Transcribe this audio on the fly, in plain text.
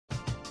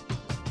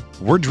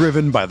We're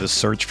driven by the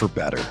search for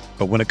better.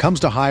 But when it comes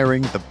to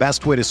hiring, the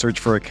best way to search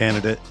for a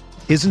candidate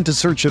isn't to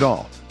search at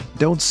all.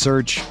 Don't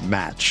search,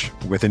 match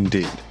with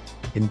Indeed.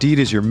 Indeed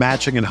is your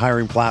matching and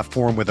hiring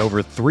platform with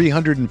over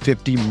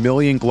 350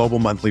 million global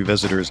monthly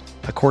visitors,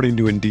 according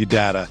to Indeed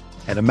data,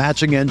 and a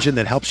matching engine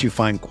that helps you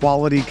find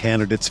quality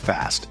candidates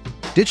fast.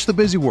 Ditch the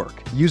busy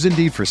work. Use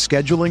Indeed for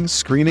scheduling,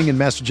 screening, and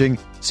messaging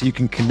so you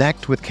can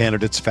connect with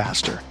candidates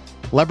faster.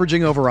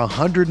 Leveraging over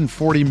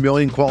 140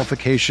 million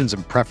qualifications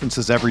and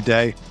preferences every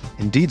day,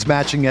 Indeed's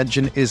matching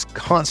engine is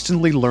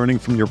constantly learning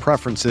from your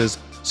preferences,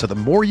 so the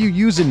more you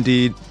use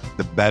Indeed,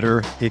 the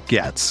better it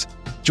gets.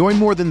 Join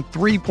more than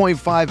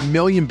 3.5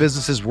 million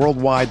businesses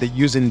worldwide that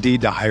use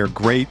Indeed to hire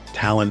great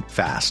talent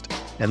fast.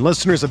 And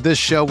listeners of this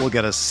show will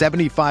get a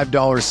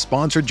 $75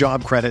 sponsored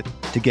job credit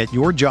to get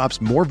your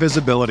jobs more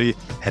visibility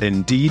at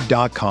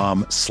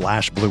Indeed.com/Blue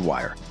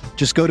Wire.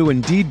 Just go to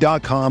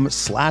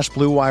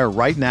Indeed.com/Blue Wire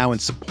right now and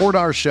support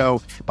our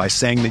show by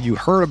saying that you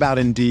heard about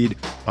Indeed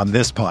on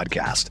this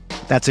podcast.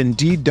 That's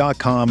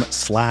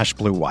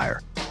Indeed.com/Blue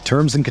Wire.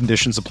 Terms and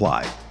conditions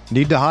apply.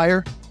 Need to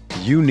hire?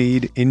 You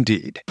need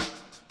Indeed.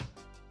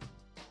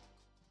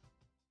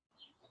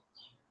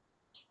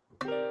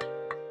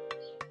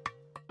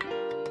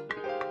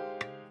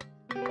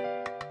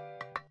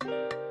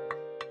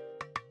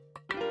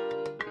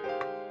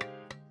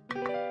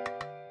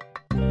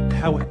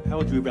 How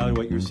would you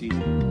evaluate your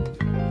season?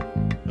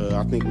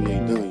 I think we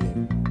ain't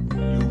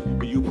done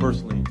yet. You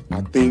personally?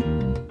 I think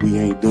we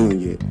ain't done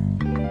yet.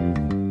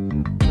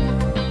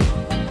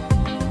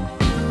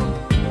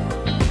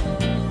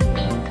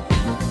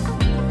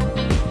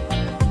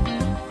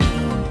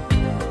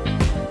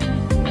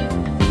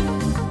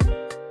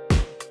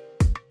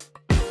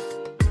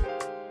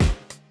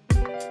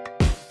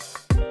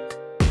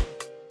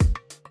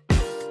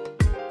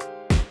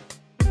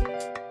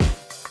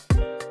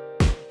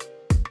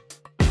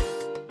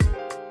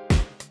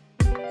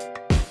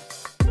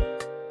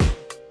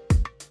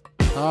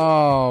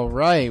 All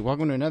right,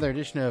 welcome to another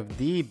edition of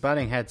the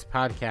Butting Heads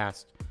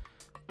podcast.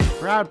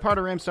 Proud part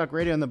of Ramstock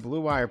Radio and the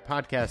Blue Wire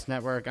Podcast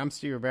Network. I'm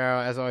Steve Ribeiro,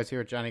 as always, here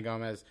with Johnny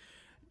Gomez.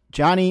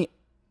 Johnny,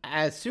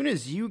 as soon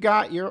as you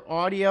got your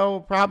audio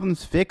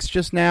problems fixed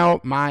just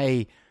now,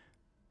 my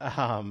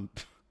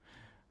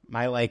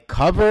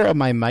cover of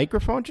my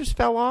microphone just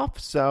fell off.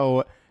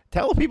 So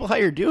tell people how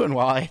you're doing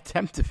while I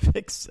attempt to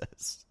fix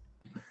this.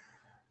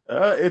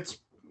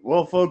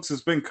 Folks,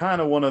 it's been kind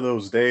of one of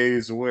those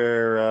days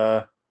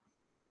where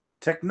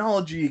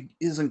technology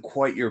isn't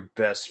quite your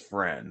best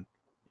friend,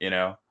 you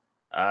know.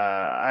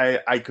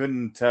 I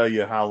couldn't tell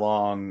you how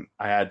long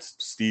I had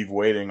Steve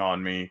waiting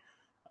on me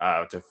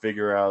to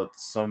figure out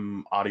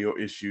some audio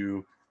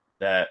issue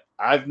that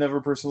I've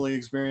never personally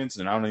experienced,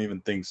 and I don't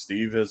even think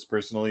Steve has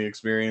personally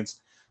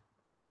experienced.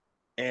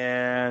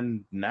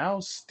 And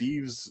now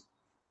Steve's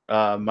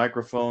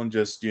microphone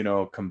just,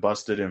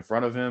 combusted in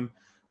front of him.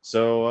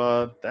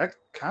 So that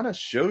kind of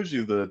shows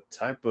you the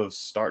type of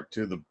start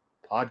to the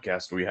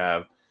podcast we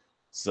have.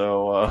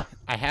 So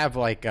I have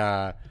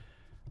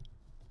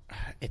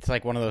it's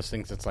like one of those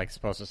things that's like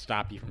supposed to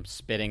stop you from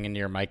spitting into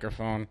your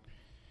microphone,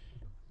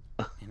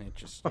 and it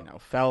just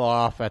fell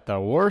off at the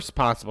worst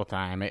possible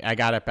time. I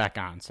got it back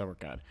on, so we're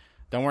good.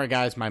 Don't worry,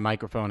 guys. My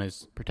microphone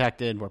is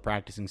protected. We're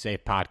practicing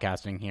safe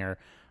podcasting here.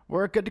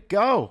 We're good to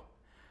go.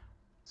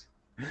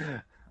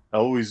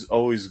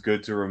 Always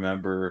good to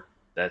remember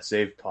that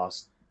safe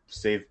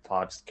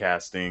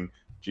podcasting.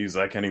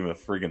 Jeez, I can't even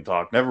freaking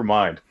talk. Never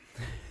mind.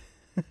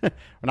 We're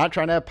not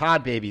trying to have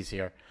pod babies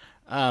here.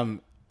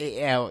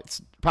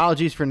 Apologies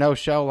for no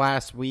show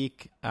last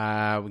week.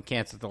 We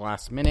canceled at the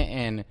last minute,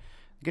 and the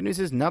good news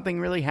is nothing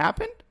really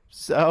happened.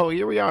 So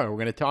here we are. We're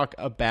going to talk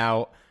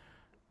about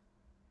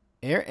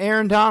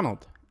Aaron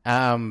Donald.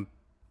 Johnny,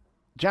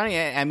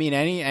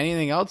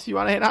 anything else you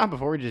want to hit on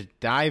before we just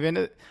dive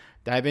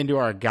into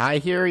our guy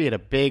here? He had a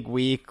big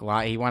week.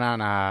 He went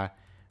on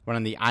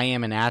the I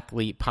Am an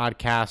Athlete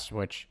podcast,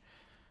 which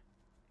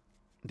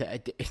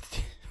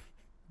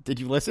did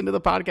you listen to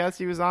the podcast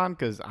he was on?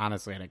 Because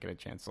honestly, I didn't get a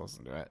chance to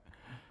listen to it.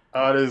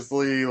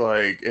 Honestly,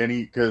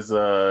 because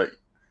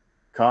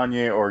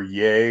Kanye or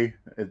Ye,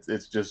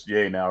 it's just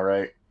Ye now,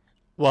 right?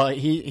 Well,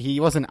 he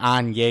wasn't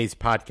on Ye's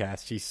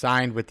podcast. He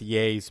signed with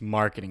Ye's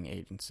marketing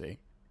agency.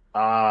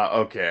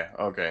 Okay.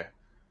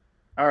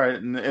 All right,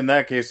 in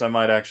that case, I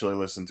might actually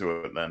listen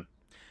to it then.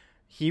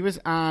 He was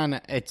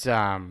on, it's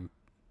called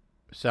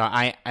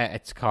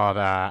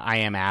I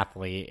Am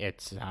Athlete.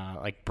 It's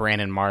like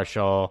Brandon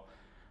Marshall.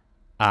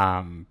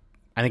 I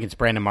think it's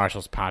Brandon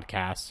Marshall's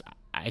podcast.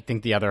 I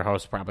think the other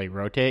hosts probably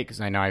rotate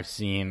because I know I've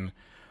seen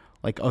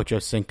like Ocho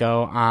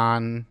Cinco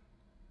on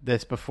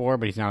this before,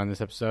 but he's not on this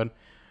episode.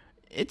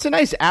 It's a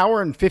nice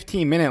hour and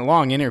 15-minute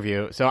long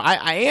interview, so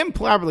I am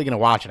probably going to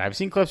watch it. I've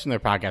seen clips from their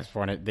podcast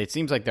before, and it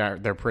seems like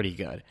they're pretty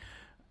good,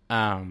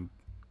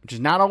 which is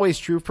not always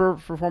true for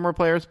former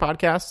players'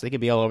 podcasts. They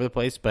could be all over the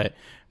place, but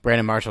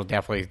Brandon Marshall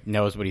definitely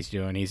knows what he's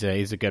doing. He's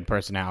a good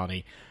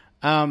personality.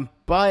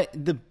 But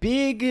the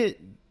big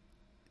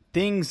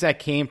things that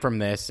came from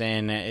this,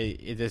 and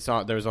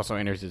there was also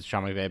interviews with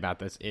Sean McVay about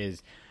this,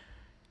 is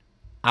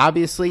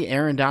Obviously,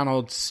 Aaron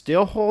Donald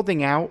still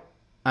holding out,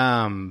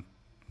 trying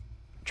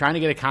to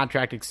get a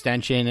contract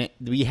extension.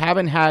 We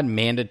haven't had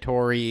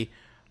mandatory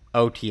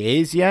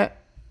OTAs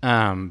yet.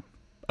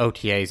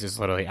 OTAs is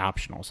literally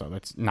optional, so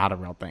that's not a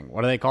real thing.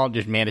 What do they call it?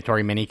 Just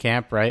mandatory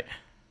minicamp, right?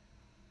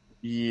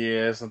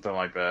 Yeah, something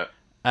like that.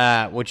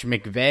 Which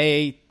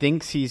McVay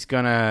thinks he's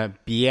going to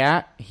be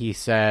at. He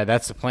said,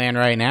 that's the plan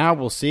right now.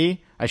 We'll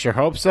see. I sure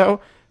hope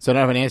so. So I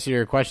don't have an answer to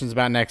your questions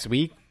about next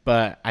week,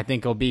 but I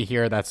think he'll be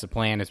here. That's the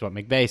plan, is what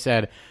McVay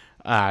said.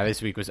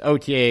 This week was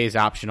OTAs,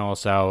 optional,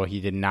 so he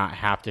did not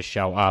have to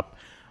show up.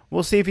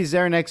 We'll see if he's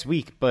there next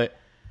week, but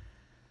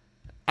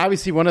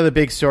obviously one of the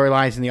big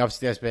storylines in the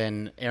offseason has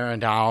been Aaron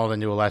Donald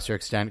and to a lesser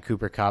extent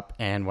Cooper Kupp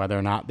and whether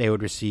or not they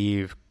would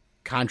receive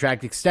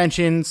contract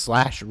extensions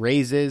 /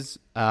 raises,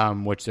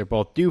 which they're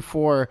both due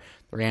for.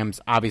 The Rams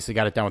obviously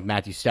got it done with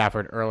Matthew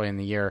Stafford early in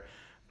the year,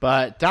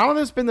 but Donald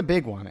has been the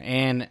big one.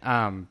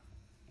 And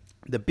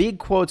the big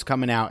quotes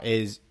coming out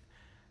is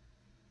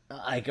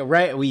like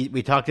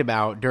we talked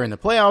about during the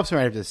playoffs,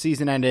 right after the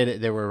season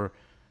ended.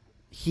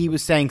 He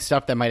was saying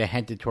stuff that might have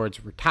hinted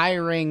towards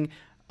retiring.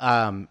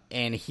 And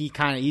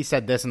he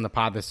said this in the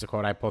pod. This is a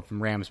quote I pulled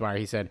from Rams Wire.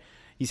 He said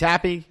he's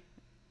happy.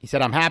 He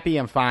said, I'm happy,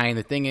 I'm fine.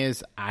 The thing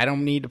is, I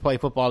don't need to play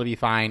football to be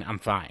fine. I'm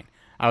fine.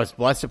 I was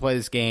blessed to play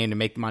this game, to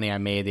make the money I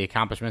made, the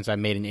accomplishments I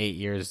made in 8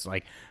 years.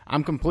 Like,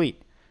 I'm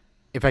complete.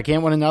 If I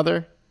can't win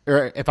another,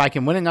 or if I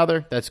can win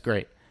another, that's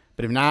great.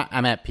 But if not,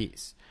 I'm at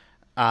peace.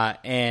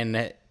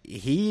 And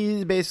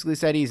he basically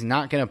said he's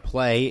not going to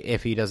play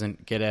if he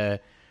doesn't get a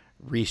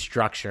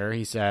restructure.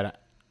 He said,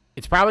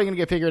 it's probably going to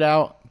get figured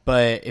out,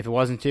 but if it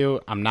wasn't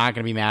to, I'm not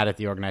going to be mad at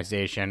the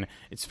organization.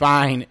 It's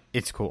fine.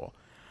 It's cool.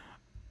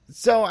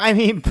 So, I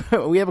mean,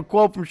 we have a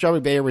quote from Sean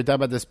McVay. We're talking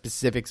about the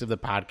specifics of the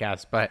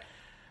podcast, but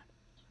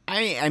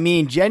I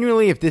mean,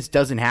 genuinely, if this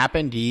doesn't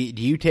happen, do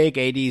you take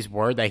AD's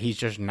word that he's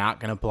just not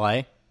going to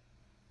play?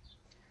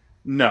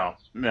 No,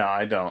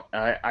 I don't.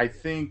 I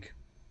think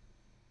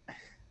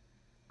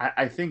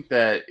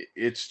that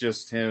it's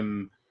just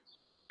him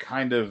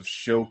kind of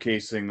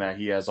showcasing that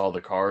he has all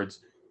the cards,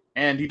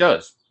 and he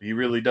does. He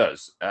really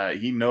does.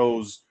 He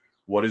knows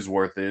what his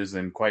worth is,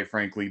 and quite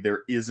frankly,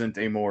 there isn't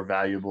a more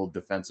valuable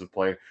defensive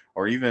player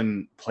or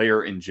even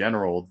player in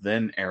general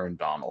than Aaron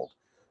Donald.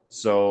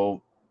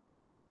 So,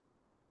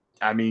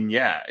 I mean,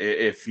 yeah,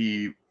 if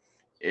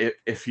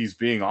he's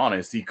being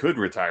honest, he could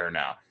retire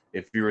now.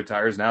 If he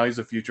retires now, he's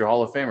a future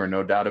Hall of Famer,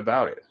 no doubt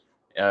about it.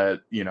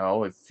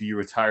 If he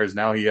retires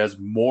now, he has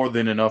more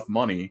than enough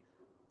money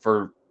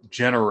for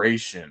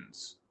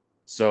generations.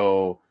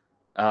 So,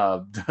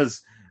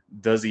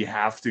 does he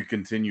have to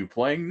continue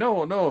playing?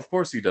 No, of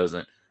course he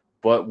doesn't.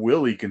 But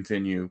will he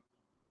continue?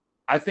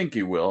 I think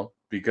he will,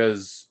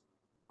 because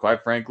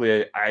quite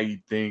frankly,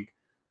 I think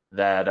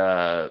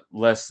that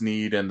Les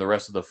Snead and the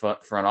rest of the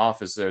front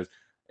office,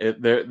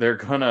 they're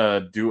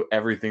gonna do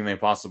everything they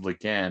possibly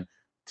can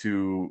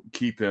to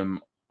keep him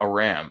a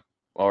Ram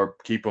or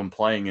keep him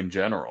playing in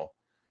general.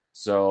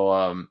 So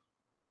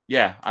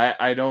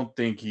I don't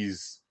think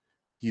he's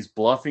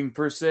bluffing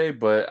per se,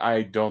 but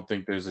I don't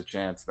think there's a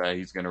chance that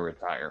he's going to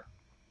retire.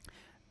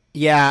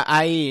 Yeah,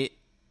 I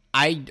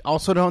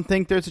also don't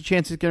think there's a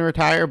chance he's going to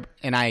retire,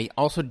 and I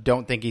also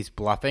don't think he's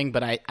bluffing,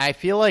 but I just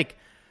feel like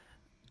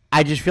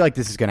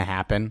this is going to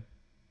happen.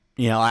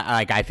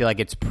 I feel like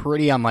it's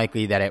pretty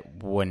unlikely that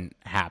it wouldn't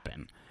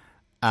happen.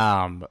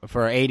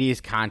 For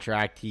AD's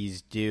contract,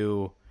 he's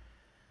due.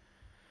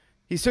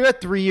 He's still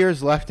got 3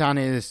 years left on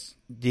his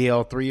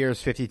deal. 3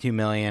 years, $52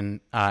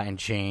 million and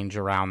change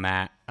around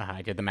that.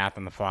 I did the math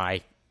on the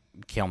fly.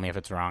 Kill me if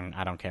it's wrong.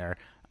 I don't care.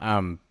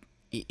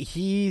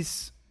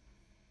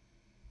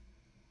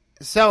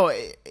 So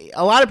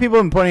a lot of people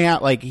have been pointing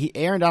out,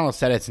 Aaron Donald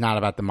said it's not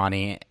about the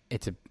money.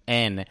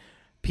 And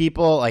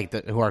people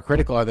who are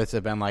critical of this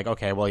have been like,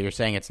 okay, well, you're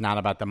saying it's not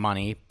about the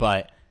money,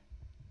 but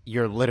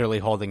you're literally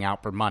holding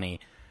out for money.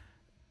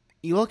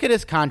 You look at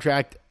his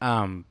contract.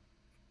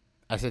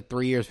 I said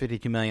 3 years,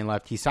 $52 million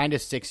left. He signed a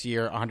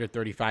 6-year,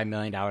 $135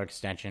 million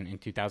extension in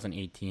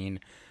 2018.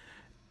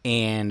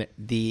 And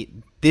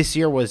this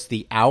year was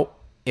the out.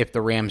 If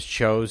the Rams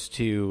chose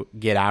to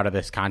get out of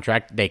this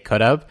contract, they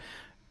could have.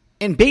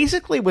 And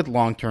basically with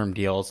long-term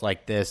deals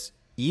like this,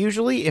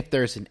 usually if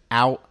there's an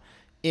out,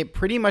 it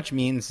pretty much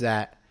means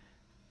that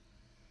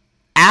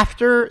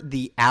after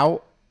the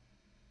out,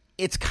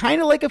 it's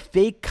kind of like a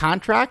fake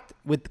contract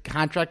with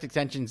contract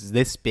extensions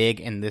this big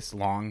and this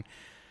long.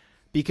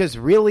 Because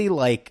really,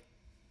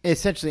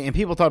 essentially, and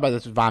people talk about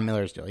this with Von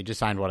Miller's deal. He just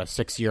signed, a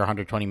 6-year,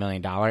 $120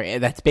 million.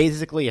 That's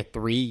basically a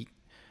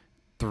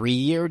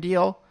three-year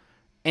deal.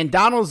 And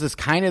Donald's is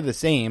kind of the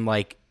same.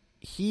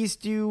 He's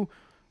due,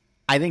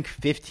 I think,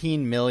 $15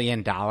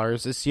 million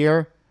this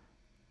year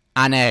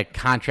on a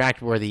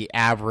contract where the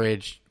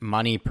average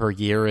money per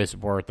year is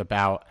worth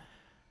about,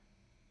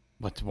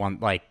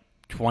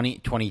 20,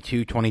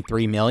 22,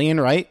 23 million,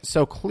 right?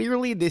 So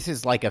clearly this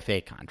is like a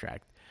fake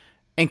contract.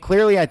 And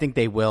clearly, I think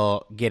they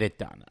will get it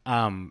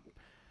done.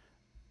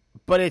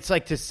 But it's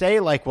to say,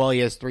 well, he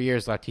has 3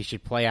 years left, he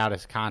should play out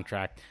his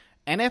contract.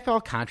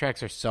 NFL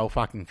contracts are so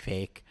fucking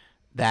fake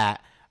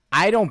that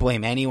I don't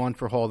blame anyone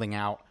for holding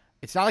out.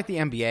 It's not like the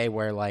NBA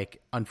where,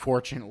 like,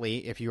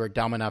 unfortunately, if you are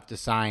dumb enough to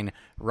sign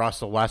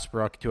Russell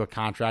Westbrook to a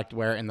contract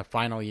where in the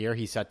final year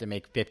he's set to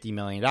make $50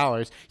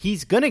 million,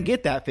 he's going to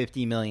get that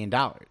 $50 million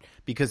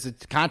because the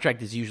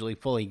contract is usually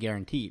fully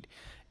guaranteed.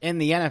 In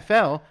the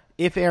NFL,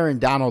 if Aaron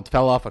Donald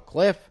fell off a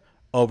cliff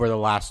over the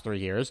last 3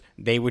 years,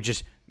 they would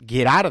just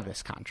get out of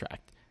this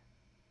contract.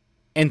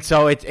 And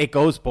so it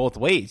goes both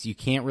ways. You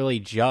can't really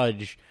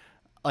judge.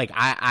 Like,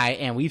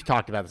 and we've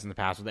talked about this in the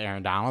past with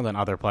Aaron Donald and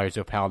other players who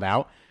have held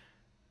out.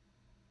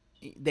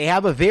 They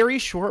have a very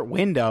short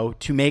window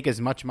to make as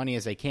much money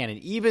as they can. And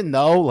even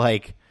though,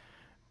 like,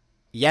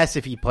 yes,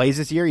 if he plays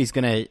this year, he's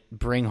going to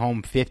bring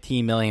home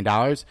 $15 million.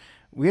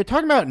 We're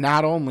talking about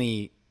not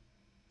only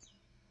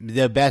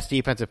the best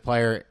defensive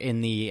player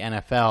in the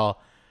NFL,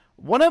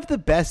 one of the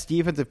best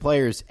defensive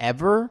players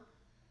ever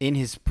in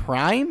his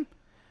prime.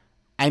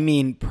 I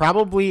mean,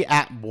 probably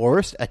at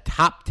worst, a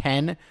top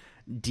 10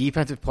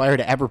 defensive player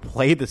to ever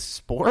play the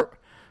sport.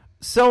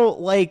 So,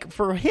 like,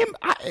 for him,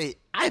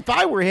 if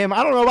I were him,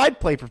 I don't know if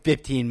I'd play for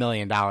 $15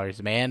 million,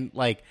 man.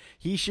 Like,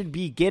 he should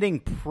be getting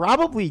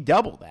probably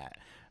double that.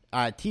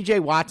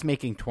 TJ Watt's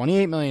making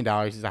 $28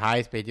 million. He's the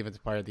highest paid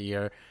defensive player of the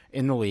year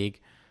in the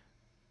league.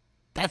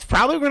 That's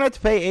probably going to have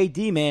to pay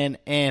AD, man.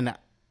 And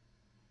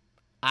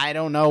I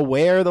don't know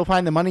where they'll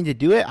find the money to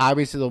do it.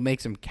 Obviously, they'll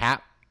make some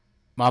cap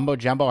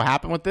mumbo-jumbo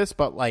happen with this.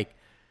 But, like,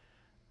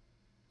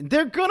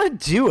 they're going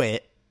to do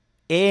it.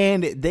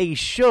 And they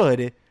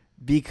should.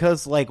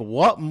 Because, like,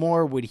 what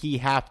more would he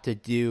have to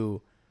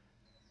do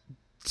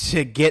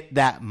to get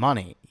that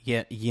money?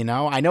 You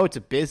know? I know it's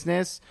a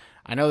business.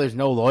 I know there's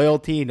no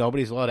loyalty.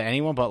 Nobody's loyal to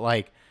anyone. But,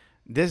 like,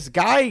 this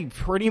guy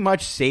pretty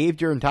much saved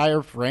your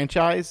entire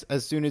franchise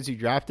as soon as you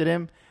drafted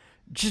him.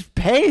 Just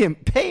pay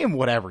him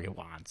whatever he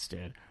wants,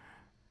 dude.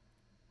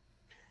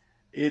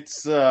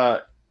 It's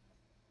a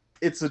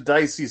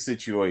dicey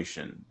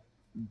situation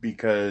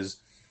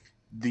because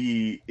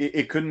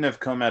it couldn't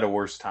have come at a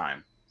worse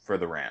time for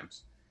the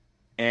Rams.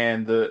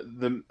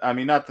 And I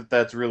mean, not that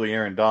that's really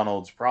Aaron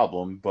Donald's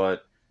problem,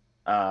 but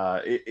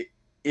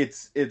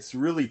it's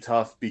really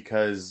tough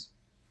because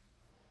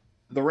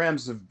the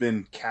Rams have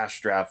been cash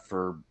strapped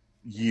for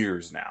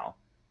years now,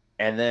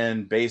 and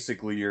then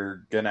basically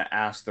you're gonna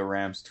ask the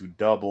Rams to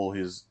double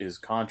his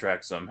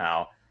contract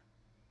somehow.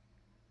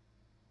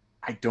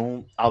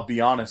 I'll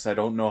be honest, I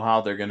don't know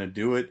how they're gonna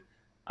do it.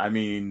 I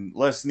mean,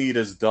 Les Snead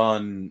has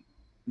done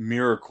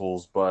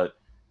miracles, but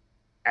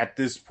at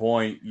this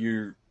point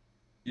you're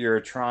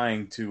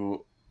trying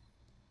to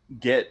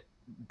get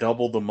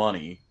double the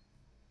money.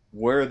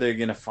 Where are they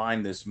going to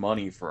find this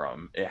money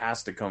from? It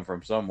has to come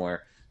from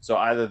somewhere. So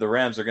either the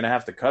Rams are going to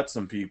have to cut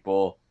some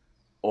people,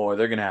 or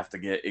they're going to have to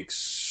get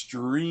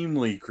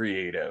extremely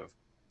creative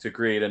to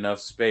create enough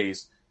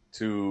space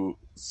to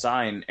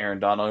sign Aaron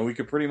Donald. And we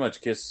could pretty much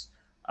kiss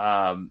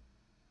Odell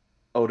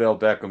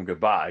Beckham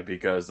goodbye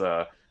because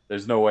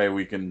there's no way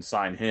we can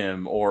sign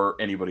him or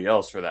anybody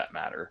else for that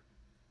matter.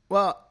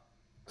 Well,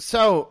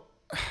 so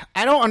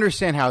I don't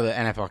understand how the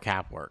NFL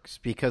cap works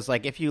because,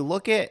 like, if you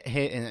look at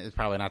and it's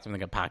probably not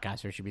something a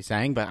podcaster should be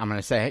saying, but I'm going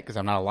to say it because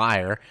I'm not a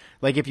liar.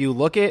 Like, if you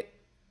look at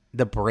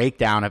the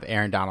breakdown of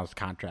Aaron Donald's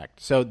contract,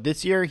 so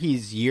this year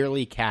his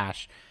yearly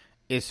cash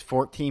is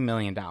 $14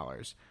 million,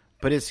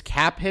 but his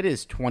cap hit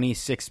is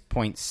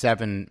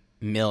 $26.7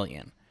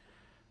 million.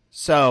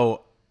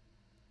 So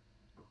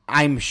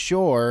I'm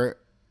sure,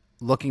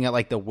 looking at,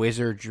 like, the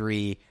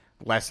wizardry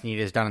Les Snead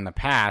has done in the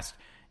past,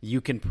 you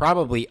can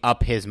probably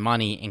up his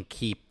money and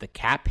keep the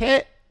cap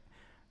hit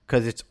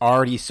because it's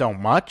already so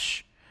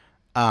much.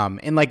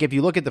 And, like, if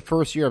you look at the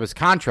first year of his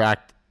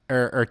contract,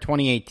 or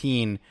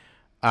 2018,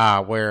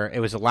 where it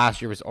was the last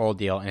year of his old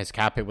deal and his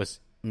cap hit was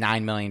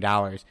 $9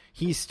 million,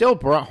 he still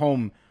brought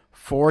home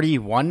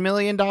 $41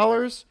 million,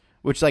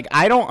 which, like,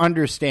 I don't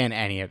understand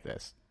any of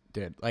this,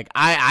 dude. Like,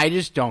 I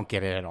just don't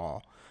get it at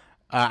all.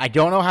 I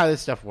don't know how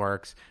this stuff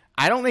works.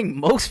 I don't think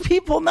most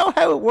people know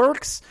how it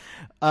works.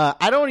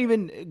 I don't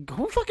even.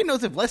 Who fucking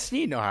knows if Les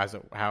Snead knows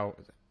how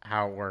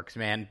it works,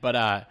 man?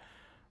 But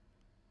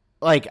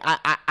like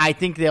I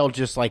think they'll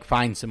just, like,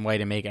 find some way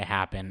to make it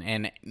happen,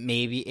 and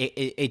maybe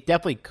it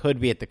definitely could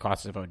be at the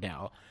cost of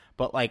Odell.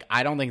 But, like,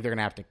 I don't think they're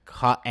gonna have to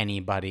cut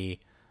anybody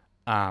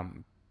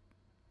to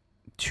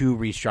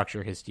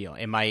restructure his deal.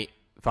 It might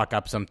fuck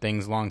up some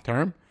things long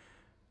term,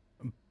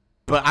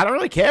 but I don't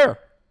really care.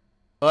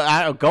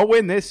 Go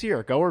win this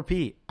year. Go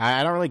repeat.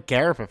 I don't really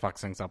care if it fucks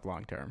things up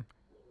long term.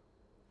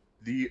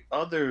 The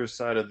other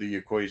side of the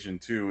equation,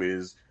 too,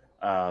 is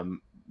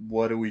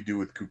what do we do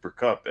with Cooper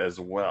Kupp as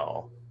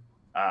well?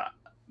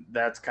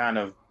 That's kind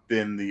of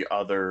been the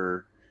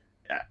other...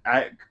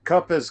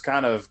 Kupp has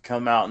kind of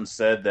come out and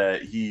said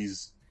that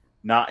he's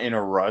not in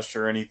a rush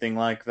or anything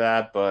like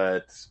that,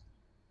 but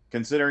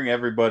considering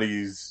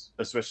everybody's,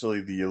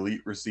 especially the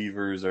elite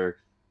receivers, are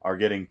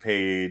getting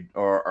paid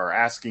or are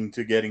asking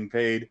to getting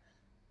paid,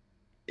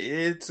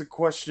 it's a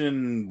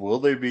question, will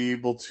they be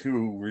able to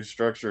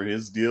restructure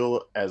his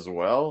deal as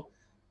well?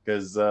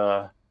 Because,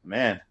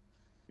 man,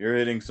 You're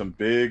hitting some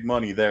big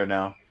money there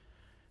now.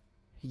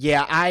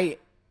 Yeah,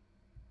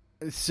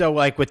 so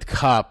like with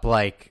Kupp,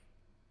 like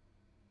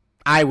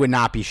I would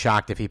not be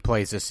shocked if he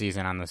plays this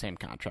season on the same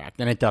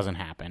contract, and it doesn't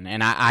happen.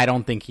 And I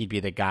don't think he'd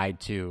be the guy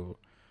to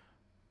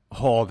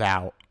hold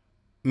out.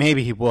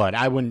 Maybe he would.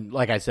 I wouldn't.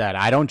 Like I said,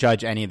 I don't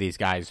judge any of these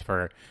guys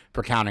for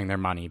counting their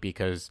money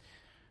because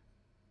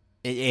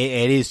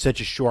it is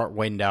such a short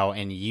window,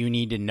 and you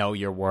need to know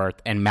your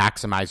worth and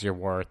maximize your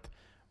worth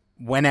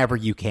whenever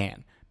you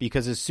can.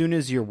 Because as soon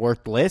as you're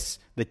worthless,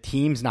 the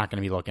team's not going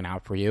to be looking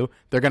out for you.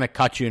 They're going to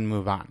cut you and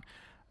move on.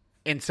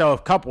 And so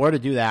if Kupp were to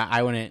do that,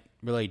 I wouldn't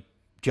really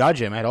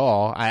judge him at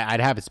all. I'd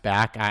have his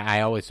back.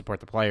 I always support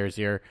the players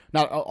here.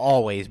 Not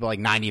always, but like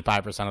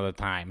 95% of the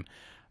time.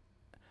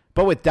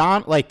 But with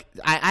Don, like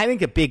I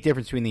think a big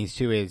difference between these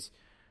two is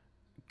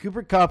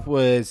Cooper Kupp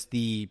was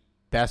the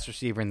best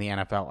receiver in the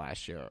NFL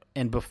last year.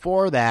 And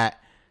before that,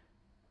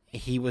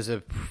 he was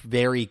a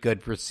very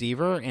good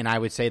receiver, and I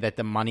would say that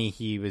the money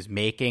he was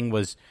making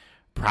was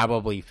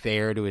probably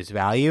fair to his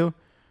value.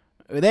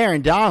 With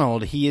Aaron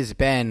Donald, he has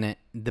been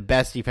the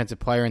best defensive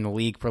player in the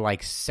league for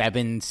like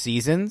 7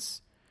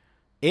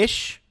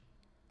 seasons-ish,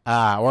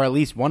 or at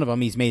least one of them.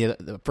 He's made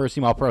the first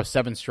team All-Pro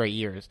 7 straight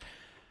years.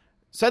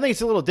 So I think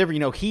it's a little different. You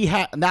know, he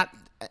had not,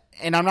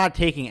 and I'm not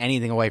taking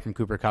anything away from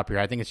Cooper Kupp here.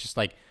 I think it's just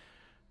like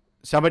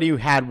somebody who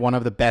had one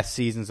of the best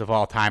seasons of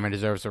all time and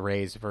deserves a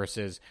raise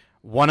versus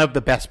one of the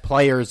best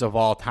players of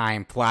all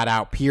time, flat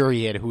out,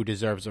 period, who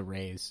deserves a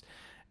raise.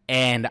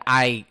 And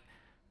I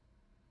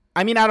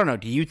mean, I don't know.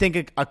 Do you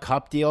think a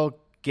Kupp deal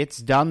gets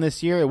done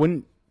this year? It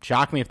wouldn't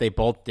shock me if they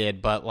both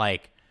did, but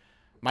like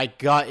my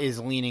gut is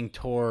leaning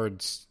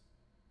towards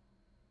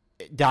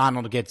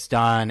Donald gets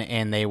done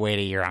and they wait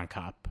a year on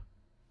Kupp.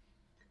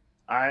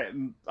 I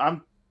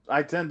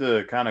tend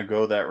to kind of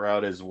go that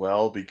route as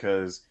well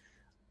because,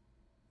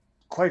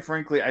 quite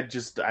frankly, I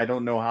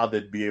don't know how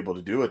they'd be able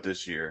to do it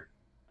this year.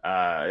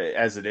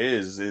 As it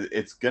is,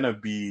 it's going to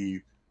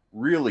be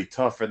really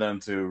tough for them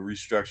to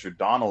restructure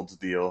Donald's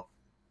deal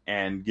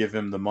and give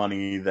him the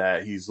money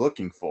that he's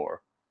looking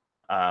for,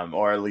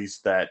 or at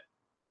least that,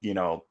 you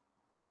know,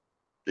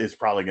 is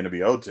probably going to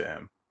be owed to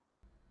him.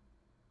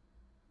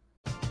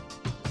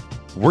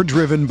 We're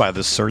driven by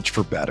the search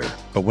for better.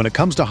 But when it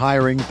comes to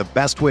hiring, the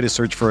best way to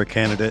search for a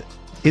candidate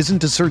isn't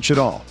to search at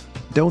all.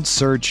 Don't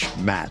search,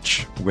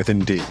 match with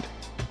Indeed.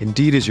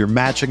 Indeed is your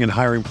matching and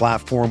hiring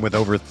platform with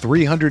over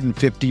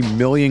 350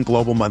 million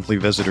global monthly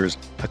visitors,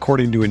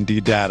 according to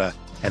Indeed data,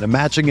 and a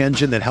matching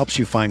engine that helps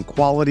you find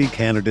quality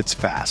candidates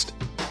fast.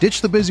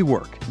 Ditch the busy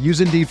work. Use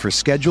Indeed for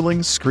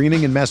scheduling,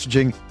 screening, and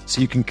messaging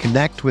so you can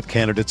connect with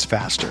candidates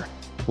faster.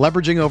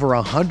 Leveraging over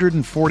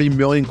 140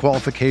 million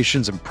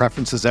qualifications and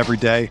preferences every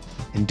day,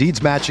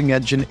 Indeed's matching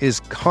engine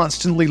is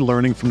constantly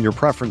learning from your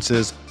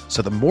preferences,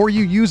 so the more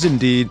you use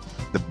Indeed,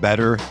 the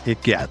better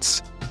it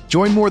gets.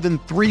 Join more than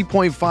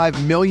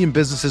 3.5 million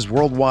businesses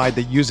worldwide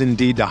that use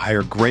Indeed to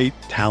hire great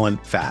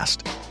talent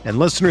fast. And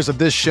listeners of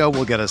this show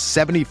will get a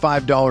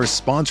 $75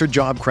 sponsored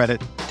job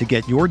credit to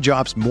get your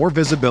jobs more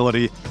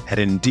visibility at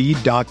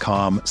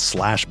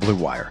Indeed.com/Blue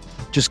Wire.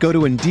 Just go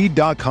to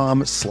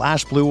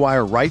Indeed.com/Blue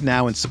Wire right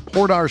now and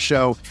support our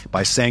show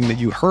by saying that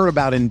you heard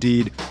about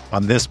Indeed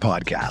on this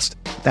podcast.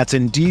 That's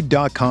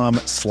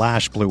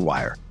Indeed.com/Blue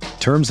Wire.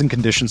 Terms and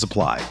conditions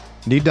apply.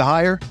 Need to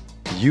hire?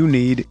 You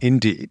need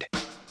Indeed.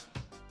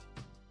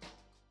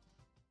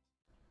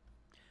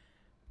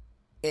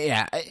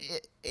 Yeah,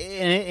 it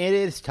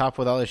is tough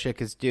with all this shit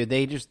because, dude,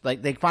 they just,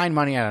 like, they find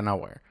money out of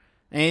nowhere.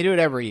 And they do it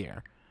every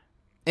year.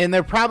 And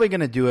they're probably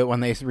going to do it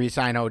when they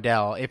re-sign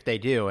Odell, if they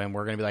do, and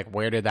we're going to be like,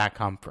 where did that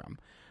come from?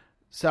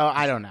 So,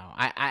 I don't know.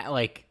 I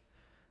like,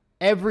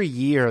 every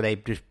year they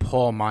just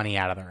pull money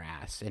out of their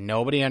ass, and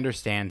nobody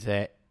understands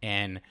it,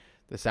 and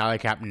the salary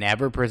cap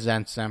never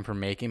presents them for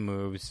making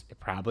moves. It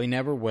probably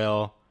never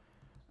will.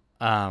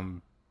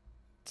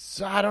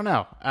 So, I don't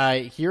know.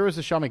 Here was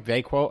a Sean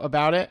McVay quote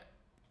about it.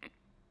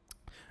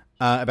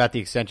 About the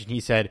extension. He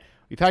said,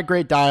 "We've had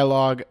great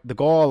dialogue. The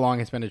goal all along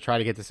has been to try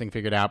to get this thing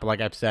figured out. But like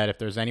I've said, if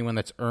there's anyone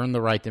that's earned the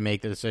right to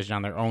make the decision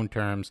on their own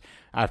terms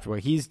after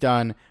what he's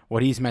done,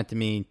 what he's meant to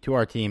mean to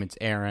our team, it's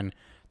Aaron.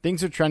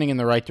 Things are trending in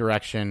the right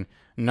direction.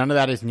 None of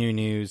that is new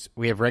news.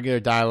 We have regular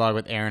dialogue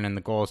with Aaron, and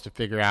the goal is to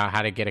figure out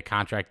how to get a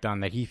contract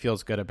done that he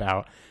feels good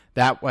about,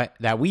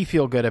 that we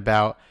feel good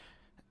about,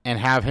 and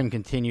have him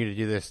continue to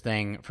do this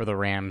thing for the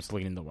Rams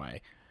leading the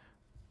way."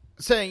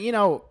 So, you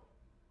know,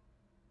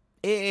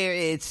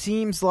 it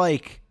seems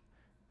like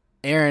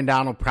Aaron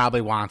Donald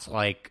probably wants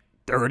like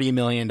 $30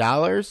 million,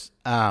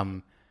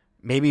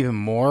 maybe even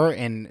more.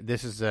 And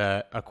this is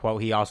a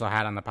quote he also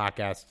had on the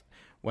podcast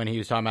when he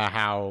was talking about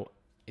how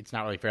it's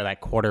not really fair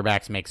that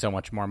quarterbacks make so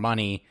much more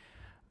money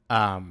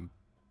than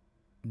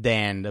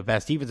the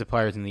best defensive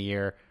players in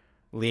the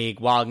league,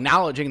 while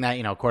acknowledging that,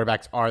 you know,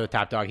 quarterbacks are the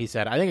top dog. He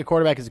said, "I think a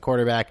quarterback is a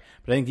quarterback,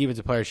 but I think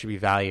defensive players should be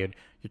valued.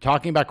 You're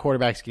talking about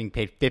quarterbacks getting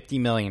paid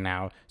 $50 million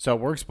now, so it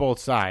works both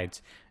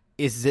sides.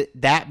 Is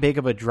it that big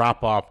of a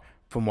drop-off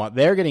from what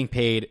they're getting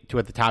paid to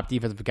what the top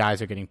defensive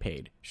guys are getting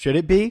paid? Should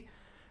it be?"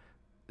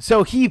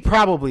 So he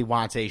probably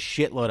wants a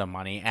shitload of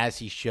money, as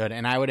he should,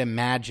 and I would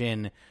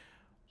imagine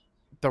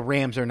the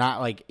Rams are not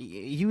like,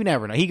 you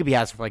never know. He could be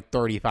asking for like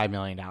 $35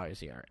 million a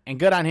year, and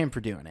good on him for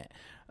doing it.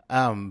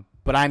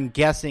 But I'm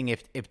guessing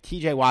if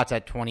TJ Watt's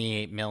at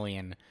 $28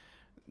 million,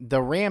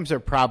 the Rams are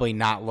probably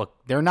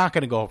they're not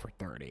going to go over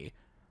 30.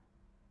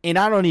 And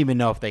I don't even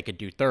know if they could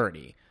do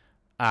 30.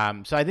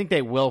 So I think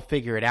they will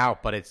figure it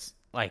out, but it's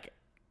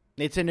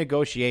a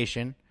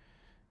negotiation.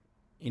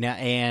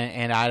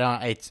 And I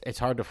don't. It's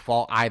hard to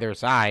fault either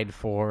side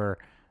for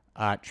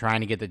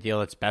trying to get the deal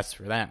that's best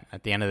for them.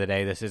 At the end of the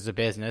day, this is a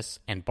business,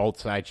 and both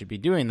sides should be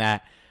doing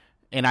that.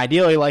 And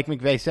ideally, like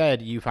McVay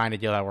said, you find a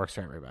deal that works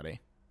for everybody.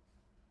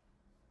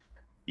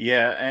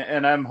 Yeah,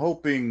 and I'm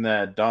hoping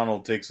that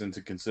Donald takes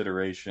into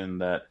consideration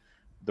that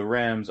the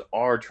Rams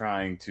are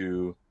trying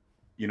to,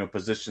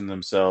 position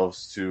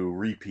themselves to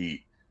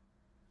repeat.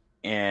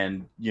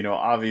 And,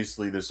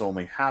 obviously this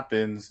only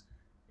happens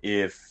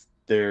if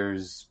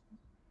there's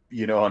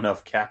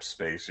enough cap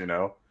space, and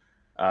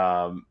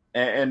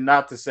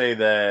not to say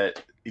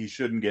that he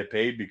shouldn't get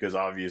paid, because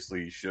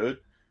obviously he should,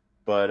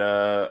 but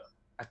I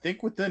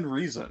think within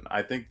reason.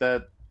 I think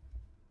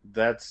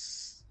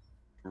that's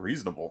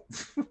reasonable.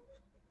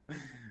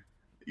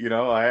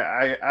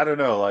 I don't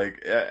know,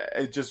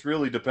 it just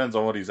really depends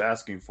on what he's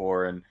asking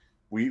for, and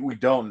we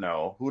don't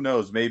know. Who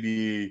knows?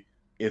 Maybe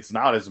it's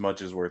not as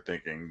much as we're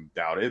thinking.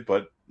 Doubt it,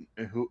 but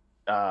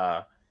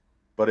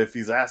but if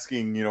he's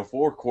asking,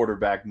 for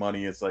quarterback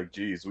money, it's like,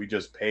 geez, we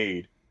just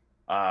paid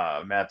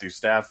Matthew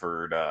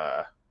Stafford.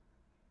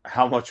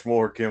 How much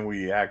more can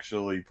we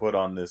actually put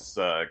on this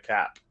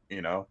cap?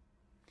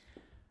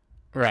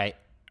 Right.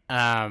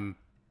 And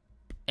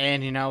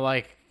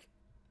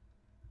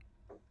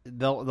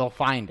they'll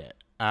find it.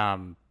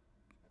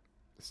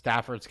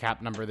 Stafford's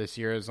cap number this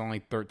year is only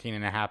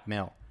 $13.5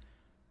 million.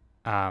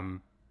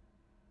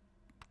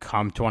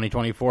 Come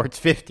 2024, it's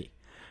 50.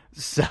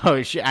 So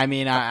I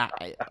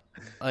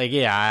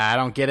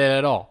don't get it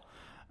at all.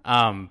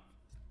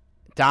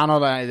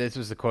 Donald, this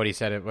was the quote he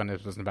said it when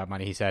it wasn't about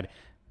money. He said,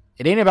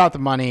 "It ain't about the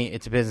money.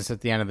 It's a business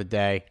at the end of the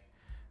day."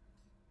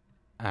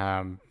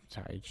 Sorry,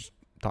 I just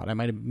thought I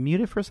might have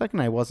muted for a second.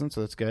 I wasn't, so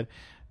that's good.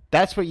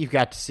 That's what you've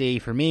got to see.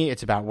 For me,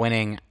 it's about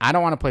winning. I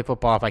don't want to play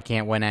football if I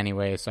can't win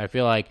anyway. So I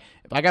feel like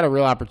if I got a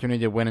real opportunity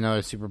to win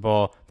another Super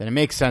Bowl, then it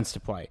makes sense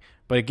to play.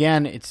 But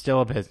again, it's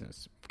still a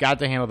business. You've got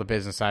to handle the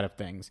business side of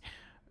things.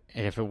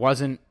 And if it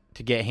wasn't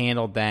to get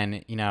handled,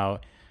 then,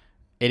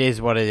 it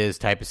is what it is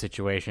type of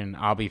situation.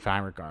 I'll be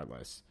fine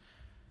regardless.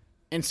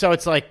 And so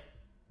it's like,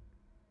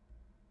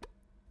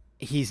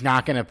 he's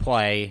not going to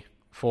play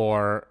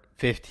for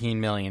 $15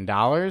 million.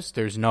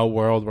 There's no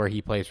world where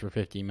he plays for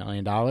 $15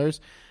 million.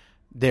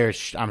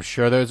 I'm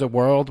sure there's a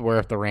world where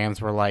if the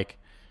Rams were like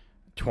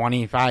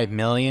 $25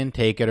 million,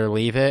 take it or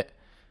leave it.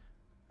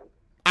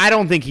 I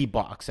don't think he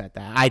balks at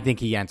that. I think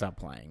he ends up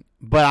playing,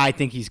 but I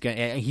think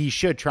he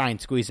should try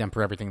and squeeze them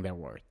for everything they're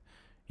worth.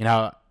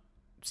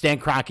 Stan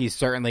Kroenke's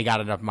certainly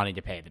got enough money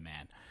to pay the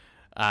man.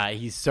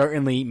 He's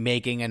certainly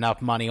making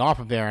enough money off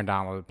of Aaron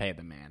Donald to pay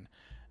the man.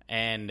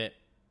 And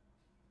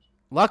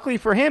luckily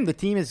for him, the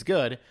team is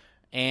good.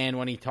 And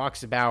when he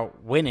talks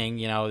about winning,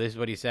 this is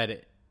what he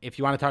said. If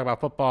you want to talk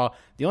about football,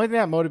 the only thing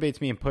that motivates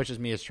me and pushes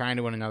me is trying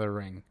to win another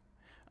ring.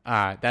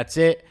 That's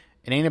it.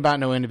 It ain't about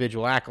no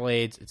individual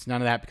accolades. It's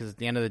none of that, because at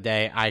the end of the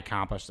day, I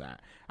accomplished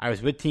that. I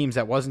was with teams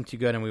that wasn't too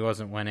good and we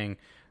wasn't winning.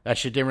 That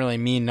shit didn't really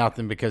mean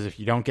nothing, because if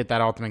you don't get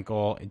that ultimate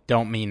goal, it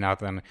don't mean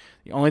nothing.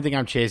 The only thing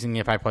I'm chasing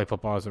if I play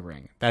football is a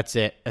ring. That's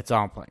it. That's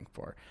all I'm playing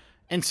for.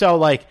 And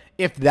so,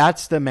 if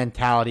that's the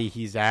mentality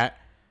he's at,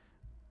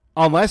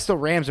 unless the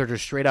Rams are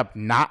just straight up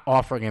not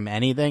offering him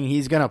anything,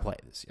 he's going to play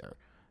this year.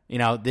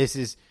 This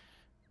is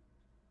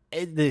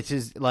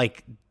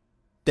like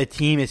the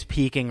team is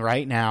peaking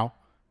right now.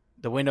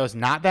 The window's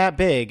not that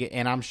big,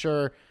 and I'm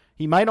sure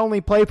he might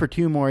only play for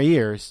 2 more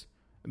years,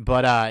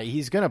 but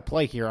he's going to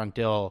play here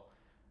until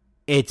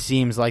it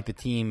seems like the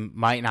team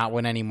might not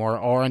win anymore,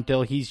 or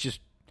until he's just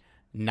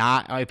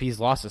not, if he's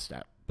lost a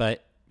step,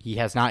 but he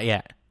has not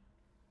yet.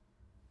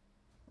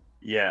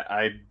 Yeah,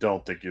 I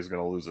don't think he's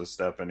going to lose a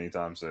step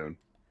anytime soon.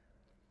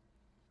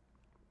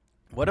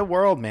 What a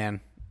world, man.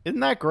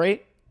 Isn't that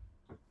great?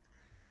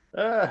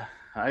 I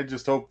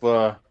just hope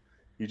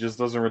he just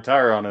doesn't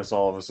retire on us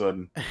all of a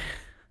sudden.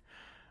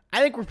 I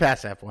think we're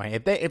past that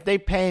point. If they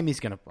pay him, he's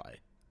going to play,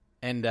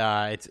 and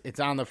it's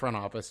on the front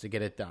office to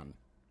get it done.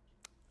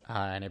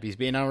 And if he's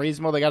being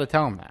unreasonable, they got to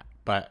tell him that.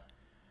 But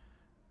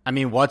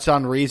what's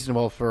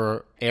unreasonable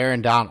for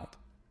Aaron Donald?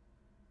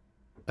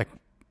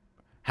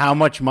 How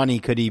much money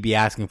could he be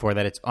asking for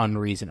that it's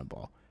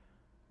unreasonable?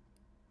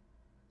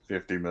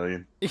 $50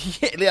 million.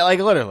 Yeah,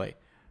 literally.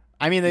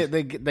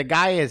 The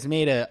guy has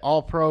made an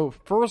All-Pro,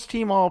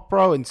 first-team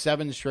All-Pro in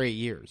 7 straight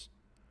years.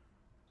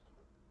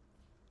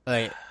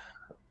 What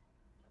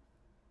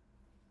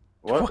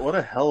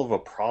a hell of a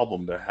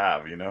problem to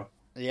have,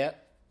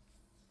 Yep.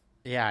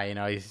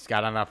 Yeah, he's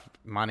got enough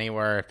money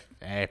where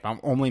if I'm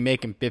only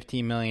making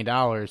 $15 million,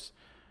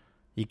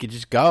 he could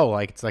just go.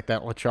 It's like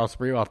that Latrell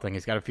Sprewell thing.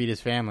 He's got to feed his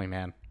family,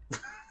 man.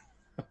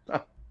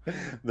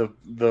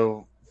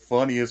 The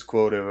funniest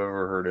quote I've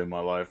ever heard in my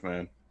life,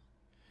 man.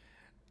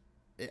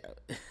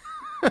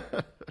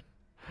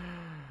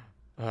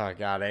 Oh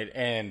god,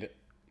 and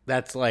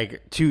that's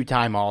like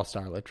 2-time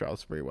All-Star Latrell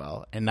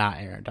Sprewell and not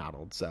Aaron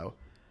Donald. So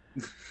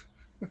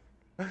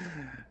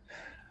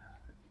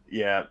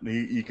Yeah,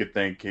 you could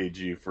thank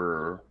KG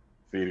for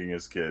feeding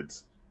his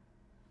kids.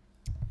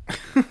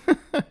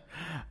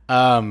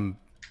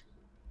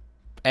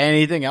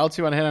 Anything else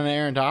you want to hit on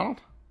Aaron Donald?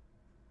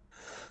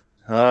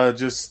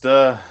 Just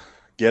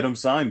get him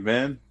signed,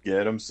 man.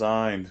 Get him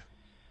signed.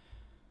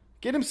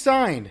 Get him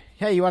signed.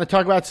 Hey, you want to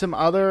talk about some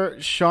other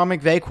Sean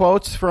McVay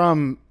quotes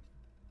from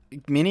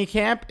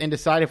minicamp and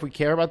decide if we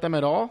care about them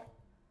at all?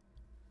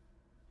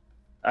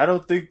 I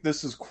don't think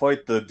this is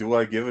quite the "Do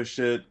I give a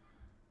shit"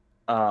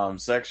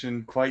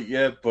 section quite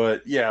yet,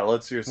 but yeah,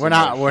 let's hear. Some We're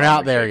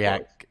not there McVay yet.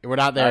 quotes. We're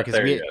not there Not because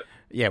there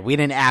yet. we had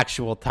an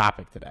actual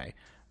topic today.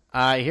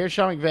 Here's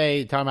Sean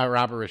McVay talking about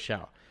Robert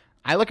Rochelle.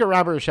 I look at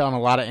Robert Rochelle in a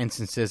lot of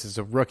instances as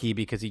a rookie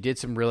because he did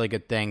some really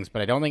good things,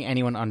 but I don't think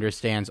anyone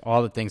understands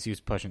all the things he was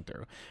pushing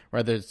through.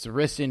 Whether it's the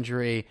wrist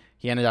injury,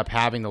 he ended up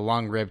having the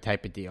lung rib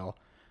type of deal.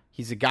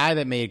 He's a guy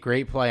that made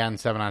great play on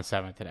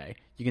 7-on-7 today.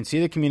 You can see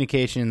the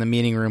communication in the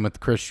meeting room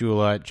with Chris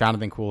Shula,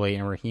 Jonathan Cooley,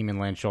 and Raheem and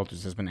Lance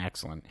Schulters has been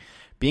excellent.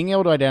 Being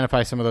able to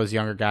identify some of those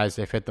younger guys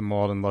that fit the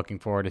mold and looking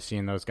forward to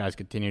seeing those guys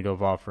continue to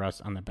evolve for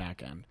us on the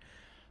back end.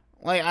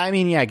 Like, I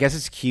mean, yeah, I guess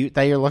it's cute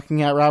that you're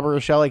looking at Robert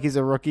Rochelle like he's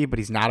a rookie, but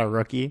he's not a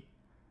rookie.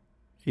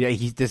 Yeah,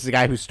 this is a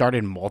guy who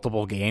started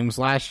multiple games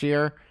last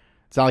year.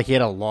 It's not like he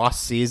had a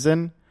lost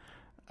season.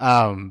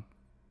 Yeah,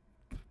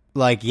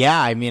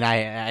 I mean,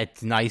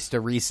 it's nice to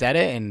reset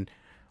it, and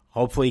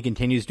hopefully he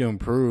continues to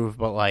improve.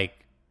 But like,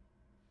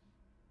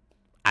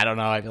 I don't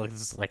know. I feel like this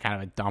is like kind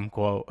of a dumb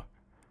quote.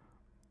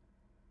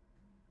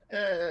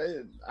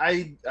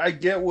 I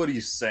get what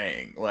he's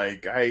saying.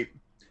 Like I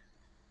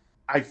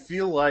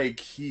feel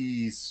like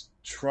he's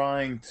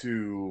trying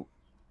to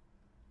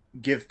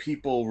give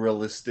people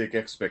realistic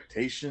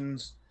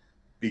expectations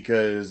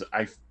because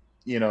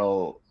in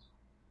a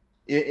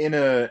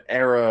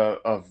era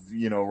of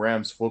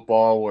Rams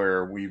football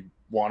where we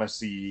want to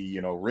see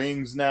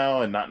rings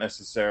now and not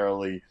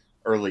necessarily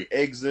early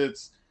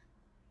exits,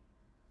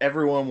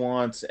 everyone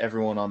wants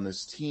everyone on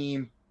this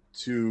team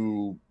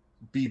to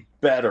be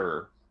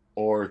better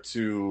or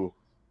to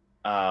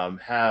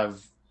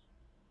have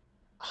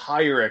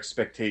higher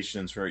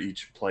expectations for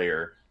each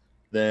player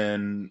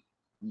than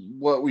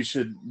what we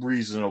should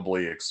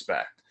reasonably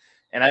expect.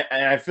 And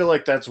I feel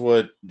like that's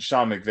what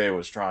Sean McVay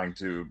was trying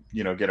to,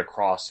 get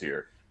across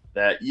here.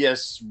 That,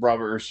 yes,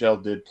 Robert Rochelle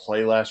did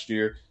play last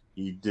year.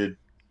 He did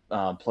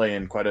play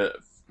in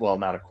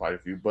not quite a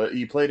few, but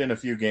he played in a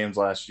few games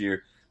last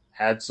year,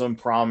 had some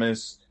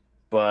promise,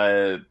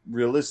 but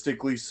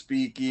realistically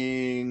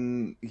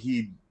speaking,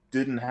 he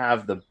didn't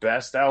have the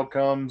best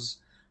outcomes,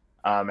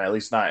 at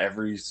least not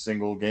every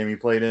single game he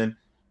played in.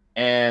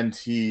 And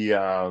he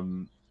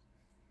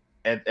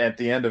at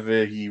the end of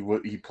it,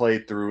 he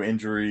played through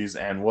injuries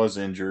and was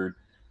injured.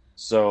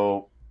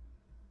 So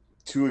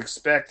to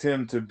expect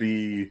him to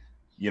be,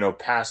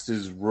 past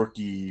his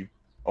rookie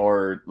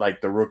or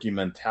like the rookie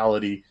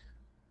mentality,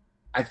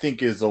 I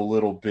think is a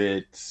little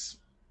bit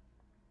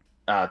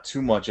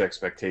too much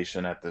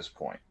expectation at this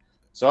point.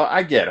 So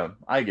I get him.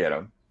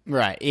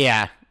 Right.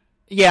 Yeah.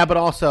 Yeah, but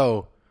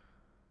also,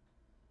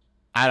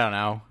 I don't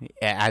know.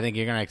 I think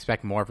you're going to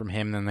expect more from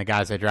him than the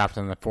guys I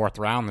drafted in the 4th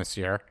round this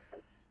year.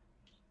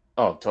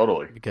 Oh,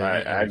 totally.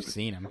 Because I've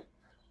seen him.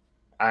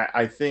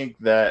 I think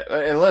that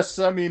unless,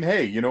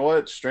 hey, you know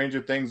what?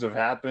 Stranger things have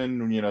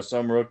happened.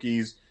 Some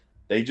rookies,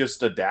 they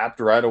just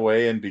adapt right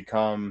away and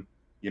become,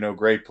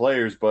 great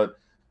players. But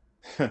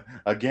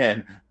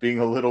again, being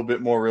a little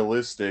bit more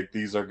realistic,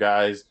 these are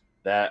guys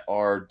that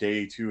are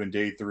day 2 and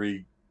day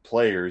 3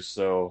 players.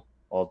 So,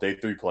 day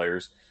 3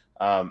 players.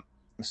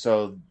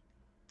 So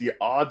the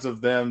odds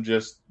of them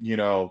just,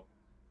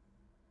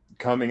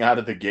 coming out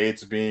of the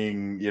gates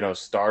being,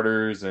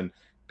 starters and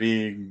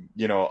being,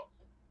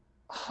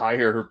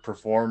 higher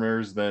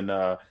performers than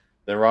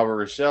Robert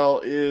Rochelle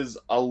is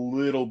a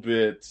little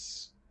bit,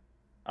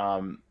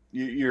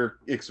 you're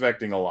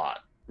expecting a lot,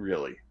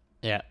 really.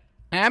 Yeah.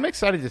 I'm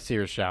excited to see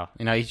Rochelle.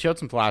 He showed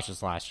some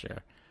flashes last year.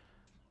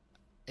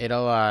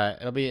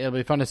 It'll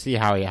be fun to see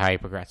how he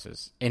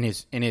progresses in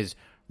his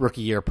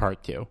rookie year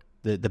part 2,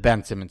 the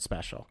Ben Simmons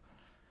special.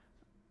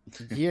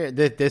 Here,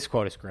 this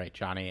quote is great,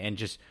 Johnny, and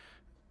just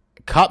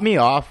cut me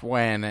off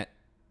when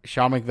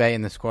Sean McVay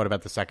in this quote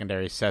about the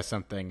secondary says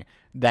something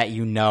that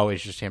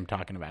is just him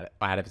talking about it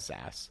out of his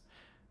ass.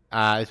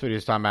 That's what he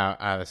was talking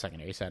about the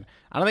secondary. He said,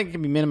 I don't think it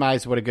can be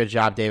minimized what a good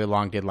job David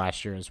Long did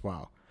last year as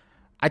well.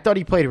 I thought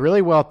he played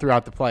really well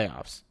throughout the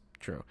playoffs.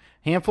 True.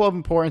 Handful of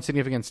important,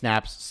 significant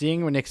snaps.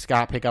 Seeing when Nick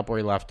Scott pick up where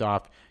he left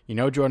off.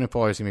 Jordan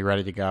Fuller's going to be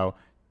ready to go.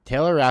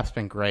 Taylor Rapp's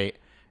been great.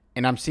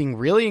 And I'm seeing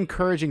really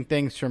encouraging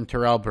things from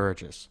Terrell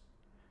Burgess.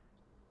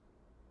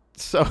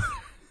 So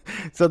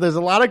So there's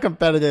a lot of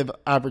competitive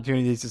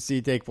opportunities to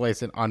see take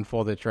place in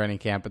unfolded training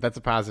camp, but that's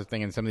a positive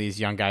thing, and some of these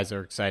young guys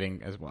are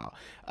exciting as well.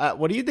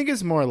 What do you think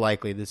is more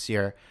likely this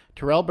year?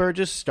 Terrell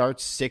Burgess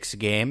starts 6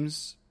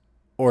 games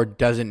or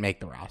doesn't make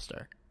the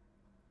roster?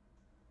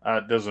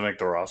 Doesn't make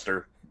the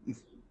roster.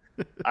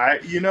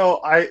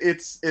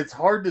 It's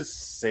hard to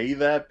say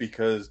that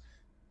because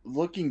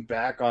looking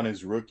back on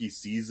his rookie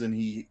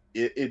season,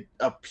 it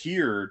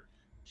appeared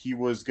he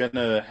was going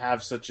to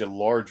have such a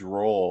large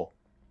role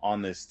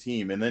on this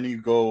team. And then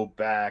you go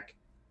back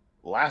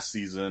last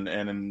season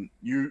and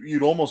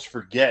you'd almost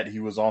forget he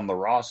was on the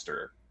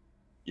roster.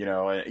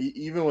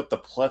 Even with the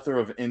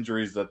plethora of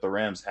injuries that the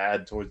Rams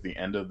had towards the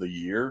end of the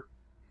year,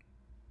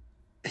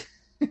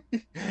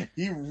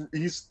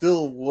 he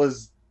still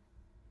was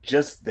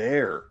just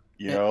there,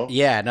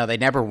 Yeah, no, they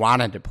never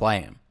wanted to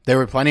play him. There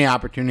were plenty of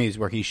opportunities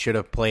where he should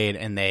have played,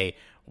 and they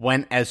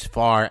went as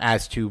far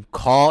as to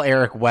call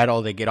Eric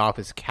Weddle to get off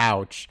his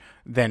couch,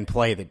 then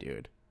play the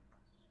dude.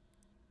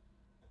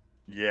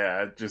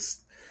 Yeah,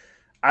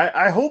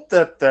 I hope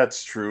that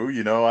that's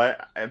true,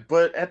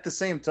 but at the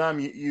same time,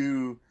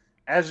 you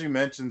as you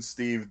mentioned,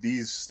 Steve,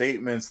 these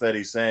statements that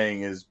he's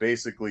saying is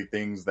basically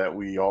things that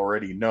we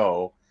already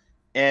know,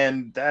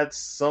 and that's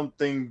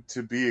something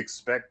to be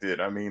expected.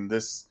 I mean,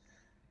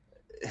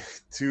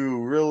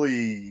 to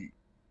really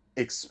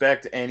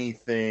expect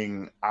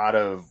anything out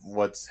of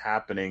what's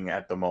happening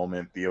at the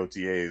moment, the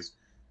OTAs,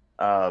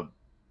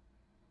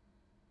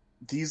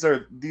 these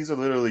are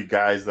literally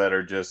guys that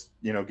are just,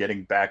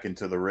 getting back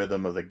into the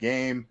rhythm of the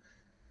game.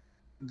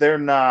 They're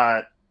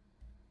not,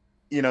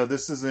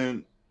 this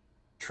isn't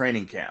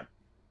training camp.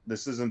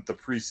 This isn't the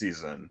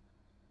preseason.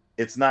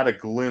 It's not a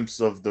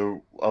glimpse of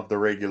the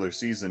regular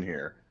season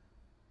here.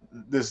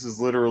 This is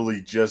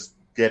literally just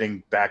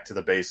getting back to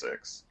the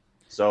basics.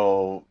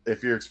 So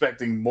if you're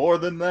expecting more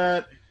than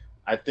that,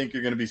 I think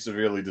you're going to be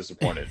severely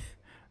disappointed.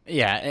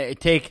 Yeah,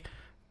 take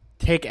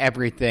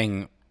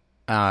everything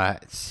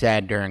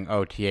said during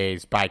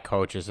OTAs by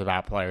coaches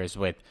about players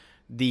with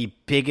the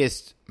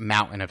biggest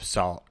mountain of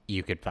salt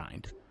you could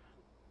find.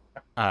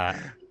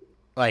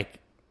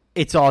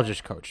 It's all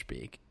just coach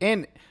speak.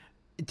 And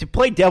to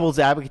play devil's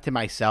advocate to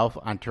myself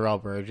on Terrell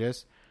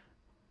Burgess,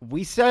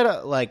 we said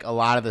a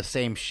lot of the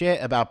same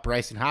shit about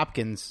Bryson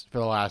Hopkins for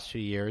the last 2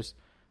 years,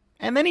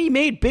 and then he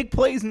made big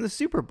plays in the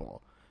Super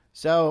Bowl.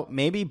 So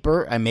maybe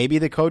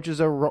the coaches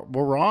were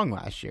wrong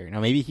last year.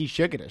 Maybe he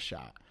should get a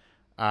shot.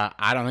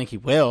 I don't think he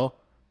will,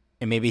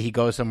 and maybe he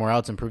goes somewhere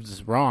else and proves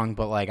us wrong.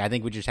 But I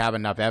think we just have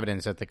enough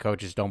evidence that the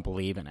coaches don't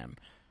believe in him.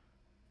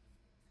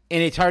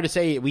 And it's hard to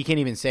say. We can't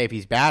even say if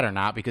he's bad or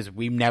not because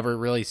we've never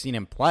really seen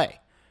him play.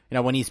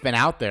 When he's been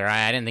out there,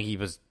 I didn't think he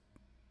was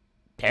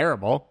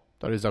terrible.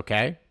 Thought he was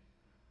okay.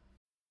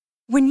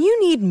 When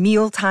you need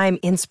mealtime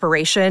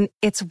inspiration,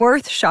 it's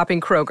worth shopping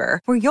Kroger,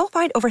 where you'll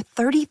find over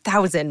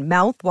 30,000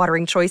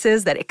 mouth-watering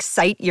choices that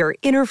excite your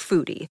inner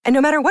foodie. And no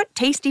matter what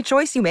tasty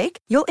choice you make,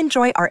 you'll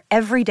enjoy our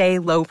everyday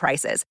low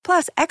prices,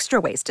 plus extra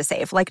ways to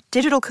save, like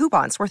digital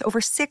coupons worth over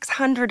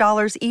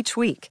 $600 each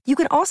week. You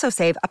can also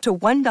save up to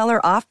 $1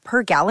 off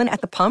per gallon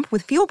at the pump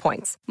with fuel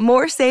points.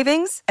 More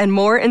savings and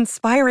more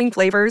inspiring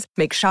flavors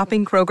make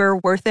shopping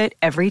Kroger worth it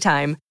every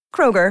time.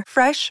 Kroger,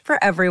 fresh for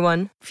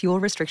everyone. Fuel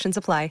restrictions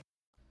apply.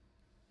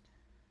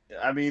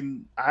 I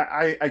mean,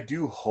 I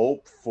do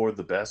hope for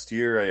the best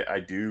here. I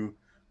do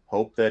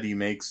hope that he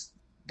makes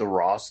the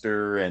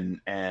roster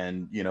and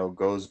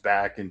goes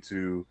back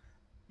into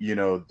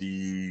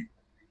the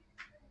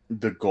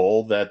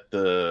goal that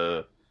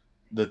the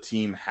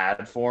team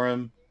had for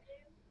him.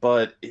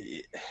 But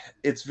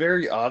it's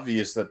very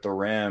obvious that the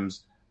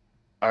Rams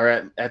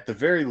are at the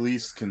very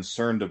least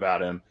concerned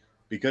about him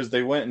because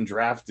they went and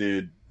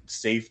drafted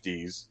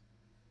safeties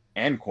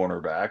and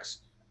cornerbacks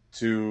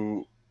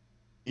to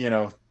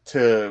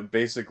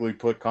basically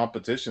put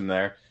competition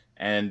there.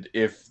 And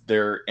if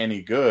they're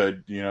any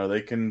good,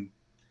 they can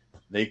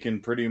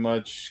pretty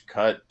much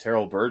cut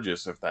Terrell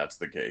Burgess if that's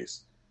the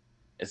case.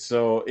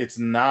 So it's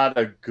not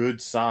a good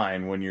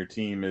sign when your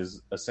team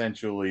is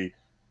essentially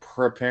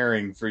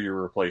preparing for your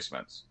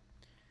replacements.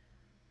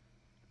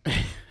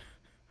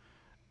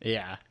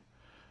 Yeah,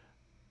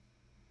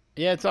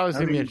 it's always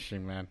going to be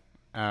interesting, man.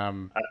 I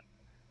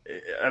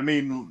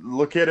mean,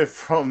 look at it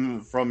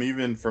from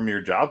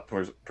your job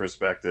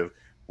perspective.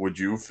 Would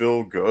you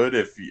feel good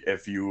if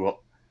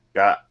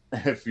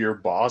your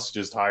boss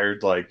just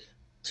hired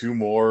 2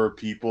 more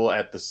people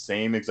at the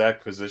same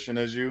exact position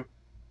as you?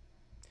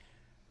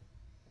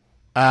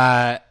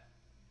 No.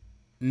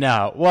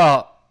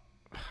 Well,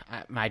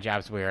 my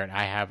job's weird.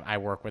 I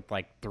work with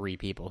 3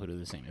 people who do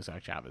the same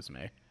exact job as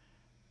me.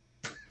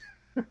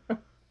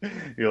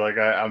 You're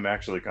I'm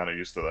actually kind of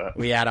used to that.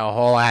 We had a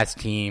whole ass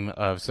team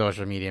of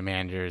social media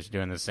managers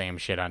doing the same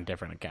shit on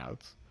different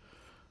accounts.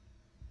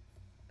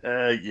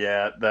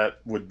 Yeah, that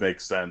would make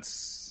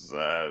sense.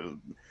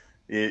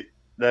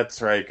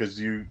 That's right, because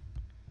you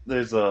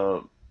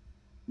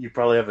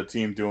probably have a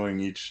team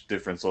doing each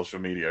different social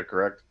media,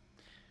 correct?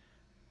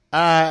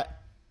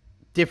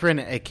 Different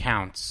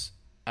accounts.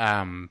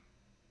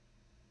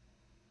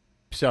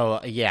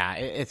 So yeah,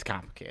 it's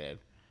complicated.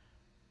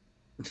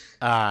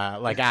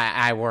 Like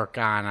I work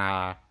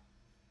on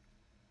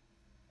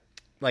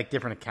like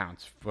different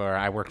accounts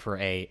I work for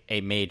a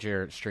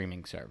major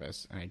streaming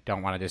service, and I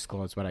don't want to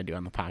disclose what I do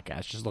on the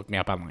podcast. Just look me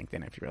up on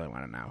LinkedIn if you really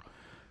want to know.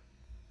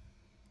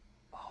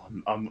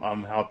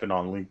 I'm hopping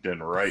on LinkedIn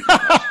right now.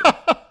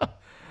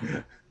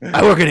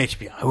 I work at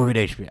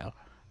HBO.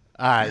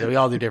 We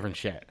all do different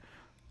shit.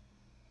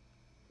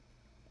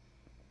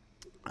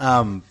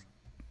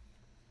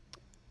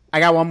 I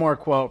got one more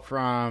quote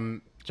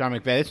from John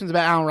McVay. This one's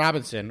about Allen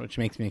Robinson, which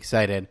makes me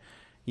excited.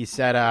 He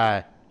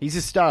said, he's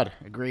a stud.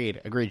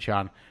 Agreed,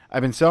 Sean.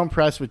 I've been so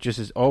impressed with just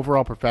his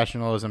overall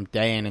professionalism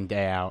day in and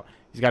day out.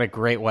 He's got a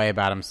great way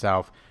about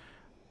himself.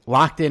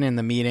 Locked in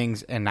the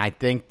meetings, and I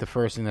think the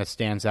first thing that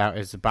stands out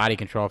is the body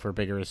control for a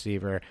bigger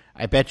receiver.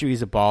 I bet you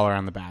he's a baller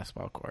on the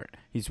basketball court.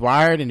 He's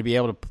wired and to be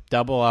able to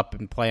double up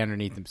and play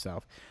underneath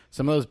himself.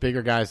 Some of those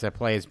bigger guys that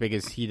play as big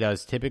as he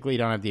does typically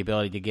don't have the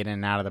ability to get in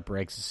and out of the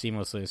breaks as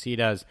seamlessly as he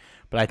does,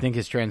 but I think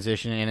his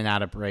transition in and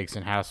out of breaks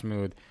and how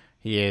smooth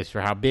he is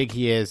for how big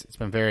he is, it's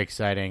been very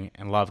exciting,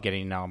 and love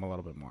getting to know him a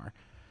little bit more.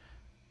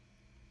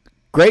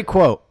 Great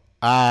quote.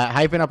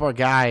 Hyping up our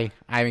guy.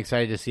 I'm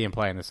excited to see him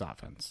play in this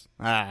offense.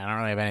 I don't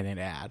really have anything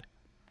to add.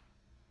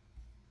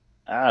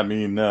 I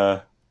mean,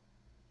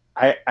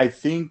 I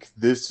think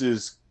this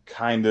is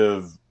kind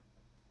of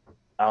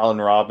Allen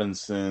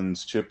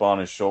Robinson's chip on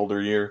his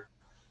shoulder year,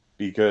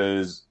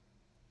 because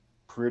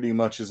pretty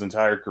much his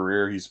entire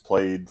career he's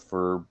played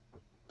for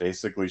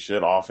basically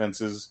shit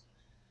offenses.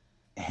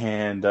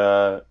 And,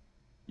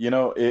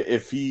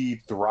 if he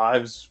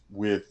thrives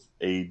with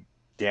a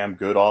damn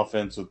good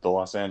offense with the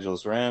Los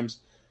Angeles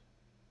Rams,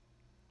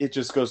 it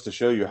just goes to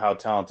show you how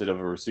talented of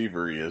a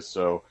receiver he is.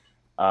 So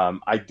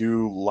I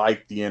do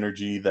like the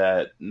energy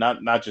that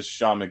not just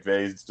Sean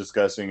McVay is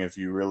discussing. If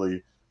you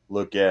really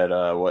look at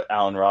what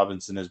Allen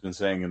Robinson has been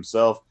saying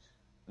himself,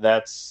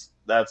 that's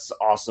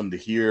awesome to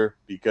hear,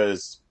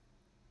 because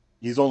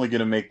he's only going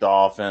to make the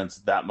offense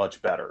that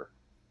much better.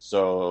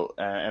 So,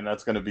 and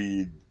that's going to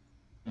be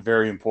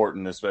very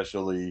important,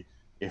 especially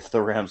if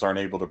the Rams aren't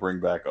able to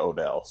bring back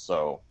Odell.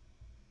 So,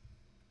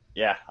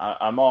 yeah,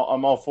 I'm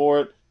all for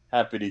it.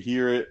 Happy to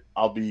hear it.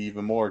 I'll be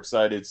even more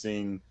excited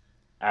seeing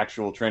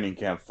actual training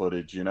camp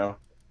footage, Yeah,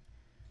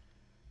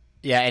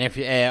 and if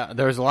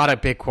there was a lot of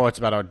big quotes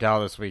about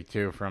Odell this week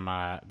too from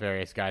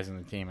various guys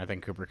in the team. I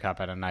think Cooper Kupp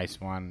had a nice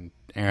one.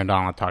 Aaron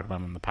Donald talked about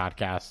him on the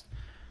podcast.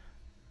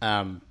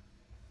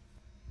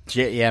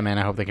 Yeah, man,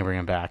 I hope they can bring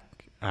him back.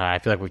 I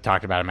feel like we've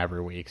talked about him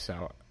every week,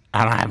 so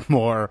I don't have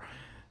more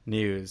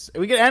news.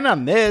 We can end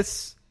on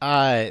this.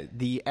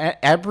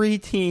 Every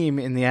team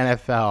in the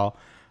NFL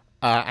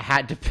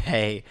had to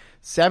pay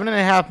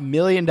 $7.5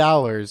 million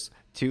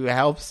to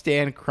help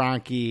Stan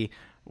Kroenke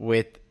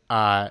with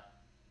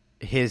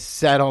his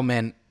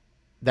settlement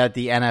that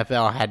the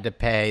NFL had to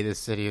pay the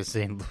city of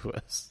St.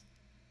 Louis.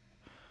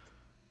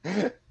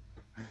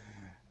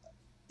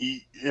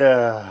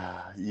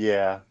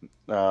 Yeah.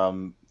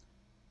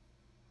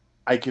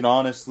 I can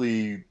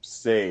honestly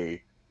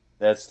say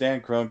that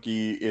Stan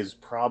Kroenke is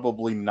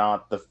probably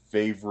not the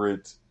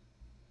favorite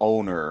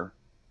owner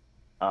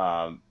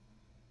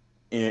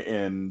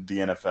in the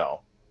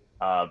NFL.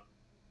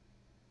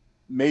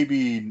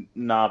 Maybe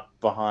not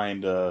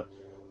behind a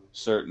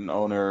certain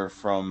owner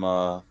from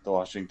the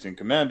Washington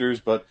Commanders,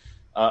 but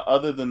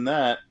other than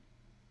that,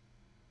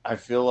 I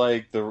feel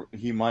like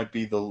he might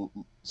be the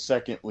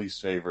second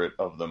least favorite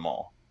of them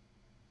all.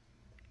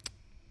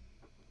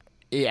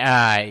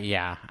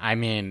 Yeah. I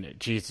mean,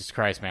 Jesus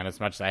Christ, man, as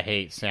much as I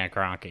hate Stan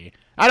Kroenke,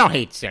 I don't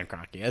hate Stan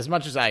Kroenke. As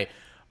much as I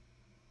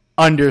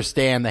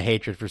understand the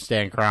hatred for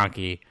Stan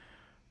Kroenke,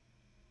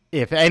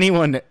 if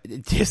anyone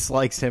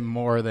dislikes him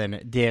more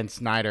than Dan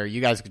Snyder,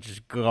 you guys could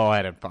just go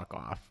ahead and fuck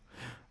off.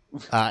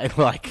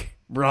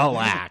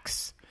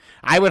 Relax.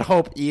 I would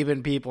hope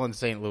even people in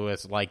St.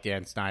 Louis like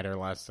Dan Snyder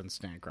less than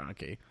Stan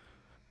Kroenke.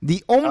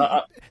 The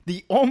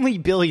only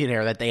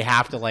billionaire that they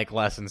have to like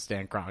less than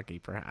Stan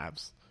Kroenke,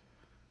 perhaps.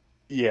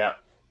 Yeah.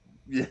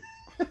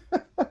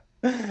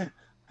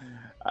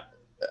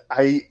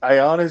 I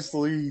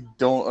honestly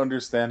don't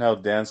understand how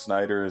Dan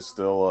Snyder is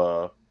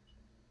still.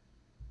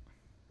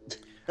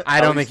 I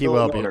don't think he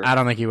will be. I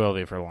don't think he will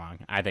be for long.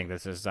 I think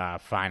this is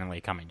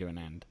finally coming to an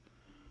end.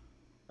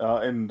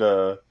 And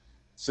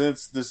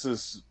since this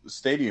is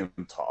stadium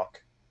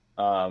talk,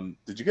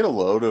 did you get a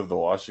load of the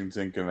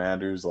Washington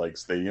Commanders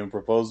stadium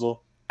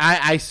proposal?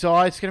 I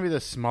saw it's going to be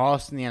the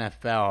smallest in the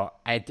NFL.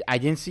 I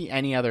didn't see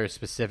any other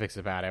specifics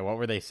about it. What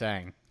were they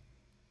saying?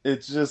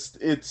 It's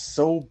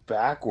so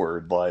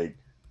backward.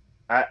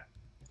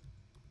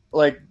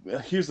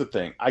 Here's the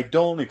thing. I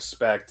don't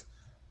expect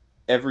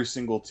every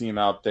single team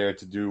out there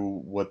to do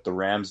what the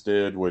Rams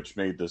did, which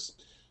made this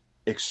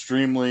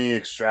extremely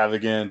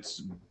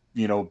extravagant,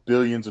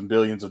 billions and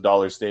billions of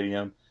dollars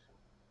stadium.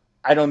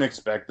 I don't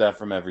expect that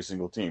from every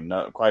single team.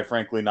 No, quite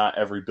frankly, not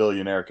every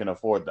billionaire can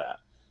afford that.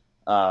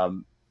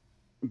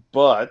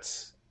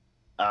 But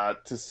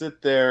to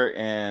sit there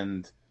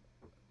and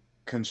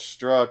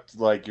construct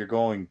you're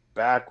going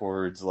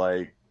backwards,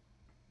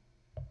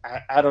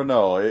 I don't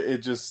know.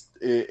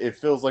 It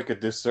feels like a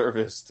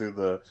disservice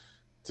to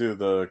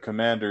the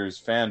Commanders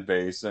fan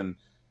base, and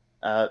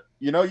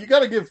you got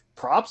to give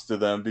props to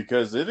them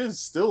because it is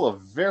still a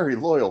very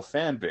loyal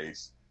fan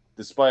base,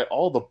 despite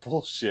all the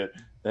bullshit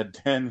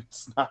that Dan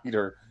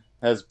Snyder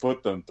has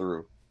put them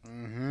through.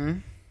 Mm-hmm.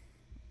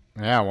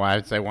 Yeah, well,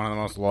 I'd say one of the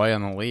most loyal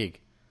in the league.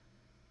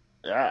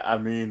 Yeah, I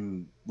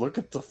mean, look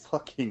at the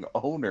fucking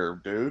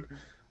owner, dude.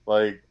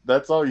 Like,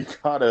 that's all you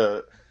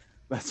gotta.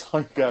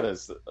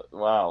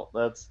 Wow,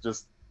 that's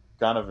just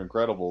kind of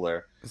incredible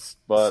there.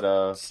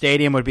 But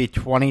stadium would be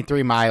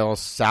 23 miles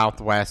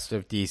southwest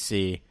of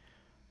DC,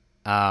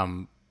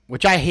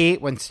 which I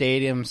hate when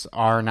stadiums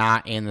are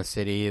not in the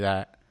city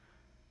that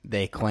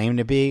they claim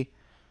to be.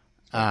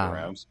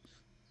 Rams.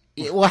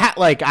 Well,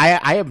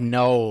 I have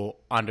no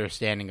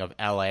understanding of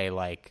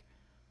LA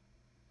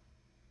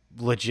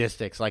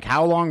logistics. Like,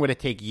 how long would it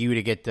take you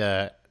to get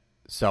to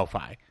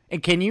SoFi?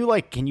 And can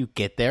you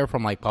get there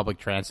from public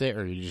transit,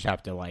 or you just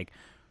have to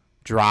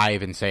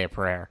drive and say a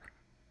prayer?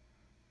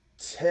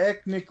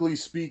 Technically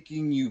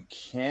speaking, you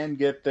can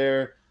get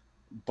there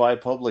by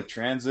public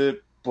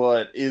transit,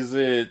 but is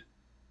it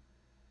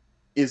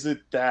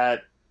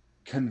that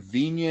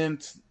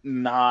convenient?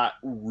 Not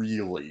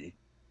really.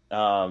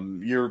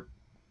 You're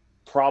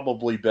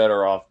probably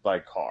better off by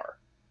car.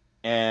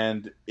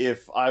 And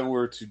if I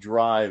were to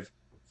drive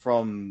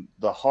from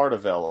the heart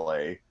of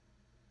LA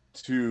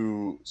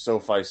to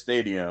SoFi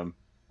Stadium,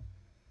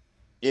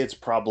 it's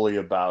probably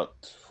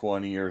about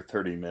 20 or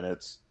 30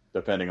 minutes,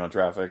 depending on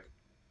traffic.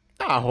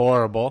 Not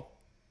horrible.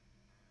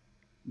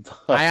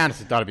 I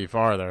honestly thought it'd be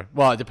farther.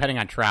 Well, depending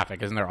on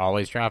traffic. Isn't there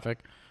always traffic?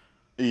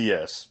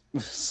 Yes.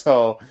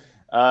 So,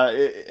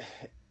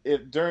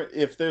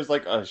 if there's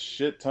a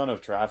shit ton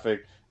of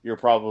traffic, you're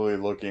probably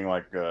looking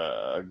like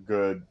a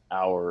good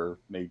hour,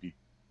 maybe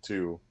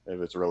two,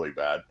 if it's really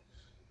bad.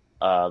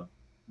 Yeah,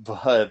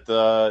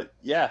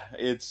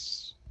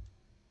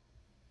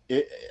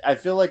 I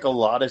feel like a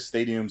lot of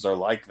stadiums are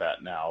like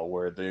that now,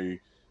 where they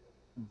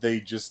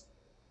just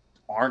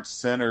aren't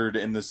centered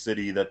in the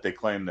city that they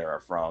claim they're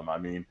from. I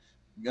mean,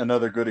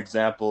 another good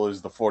example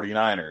is the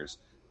 49ers.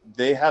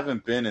 They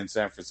haven't been in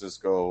San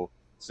Francisco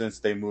since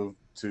they moved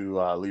to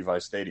Levi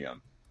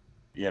Stadium.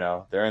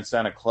 They're in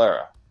Santa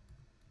Clara.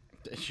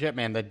 Shit,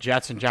 man, the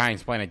Jets and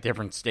Giants play in a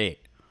different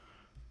state.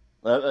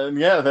 And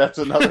yeah, that's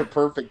another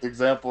perfect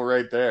example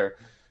right there.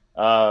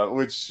 I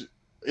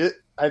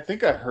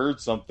think I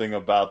heard something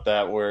about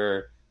that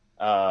where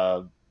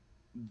the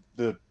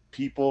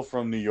people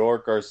from New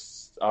York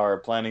are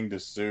planning to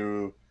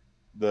sue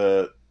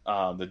the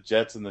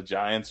Jets and the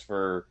Giants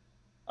for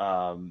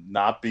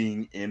not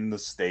being in the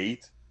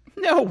state.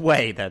 No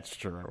way, that's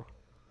true.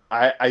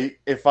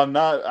 If I'm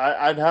not,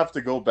 I'd have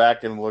to go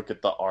back and look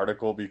at the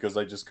article because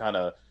I just kind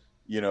of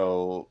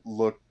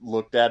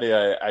looked at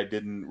it. I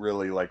didn't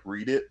really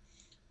read it,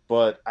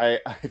 but I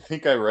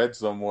think I read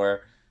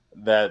somewhere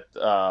that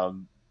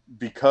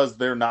because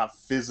they're not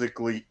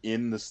physically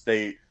in the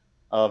state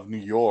of New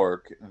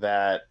York,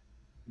 that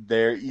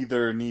they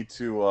either need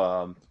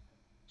to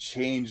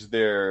change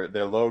their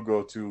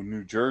logo to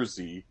New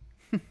Jersey,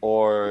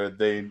 or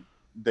they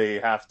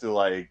have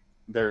to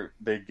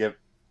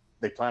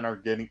they plan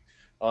on getting.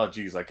 Oh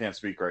geez, I can't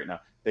speak right now.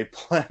 They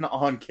plan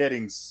on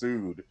getting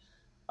sued.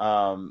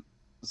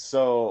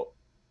 So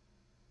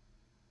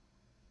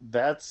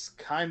that's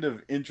kind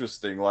of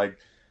interesting.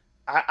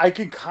 I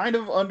can kind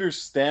of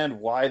understand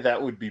why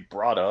that would be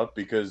brought up,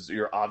 because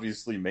you're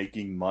obviously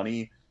making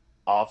money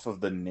off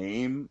of the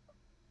name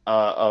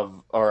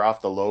or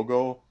off the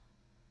logo,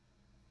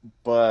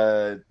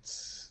 but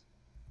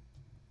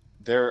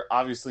they're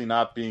obviously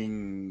not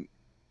being,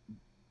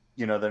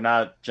 they're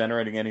not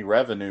generating any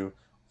revenue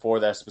for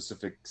that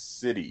specific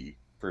city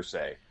per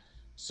se.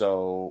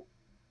 So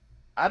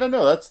I don't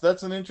know.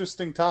 That's an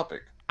interesting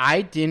topic.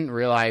 I didn't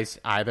realize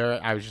either.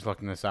 I was just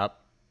looking this up.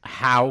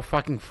 How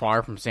fucking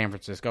far from San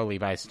Francisco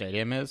Levi's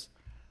Stadium is?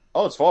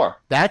 Oh, it's far.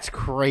 That's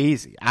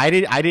crazy. I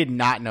did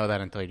not know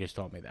that until you just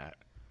told me that.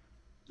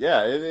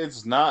 Yeah,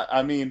 it's not.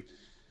 I mean,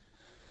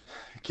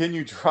 can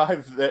you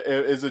drive?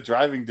 Is it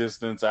driving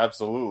distance?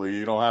 Absolutely.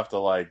 You don't have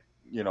to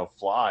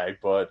fly,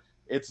 but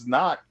it's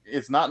not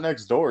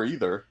next door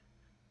either.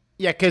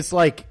 Yeah, because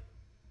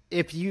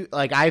if you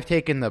I've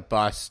taken the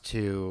bus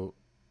to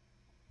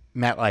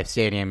MetLife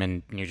Stadium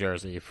in New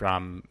Jersey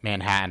from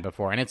Manhattan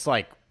before, and it's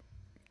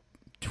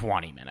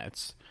 20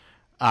 minutes.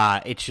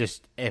 It's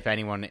just, if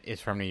anyone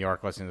is from New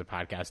York listening to the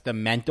podcast, the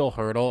mental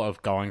hurdle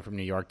of going from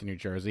New York to New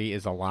Jersey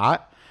is a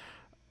lot.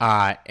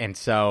 And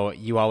so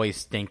you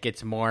always think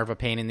it's more of a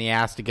pain in the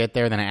ass to get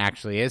there than it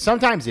actually is.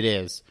 Sometimes it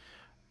is.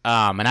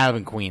 And I live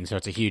in Queens, so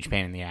it's a huge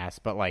pain in the ass.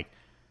 But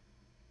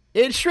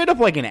it's straight up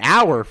an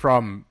hour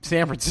from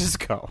San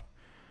Francisco.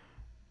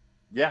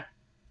 Yeah.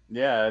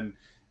 Yeah.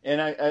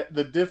 And I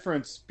the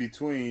difference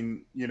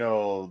between,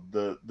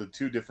 the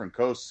two different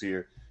coasts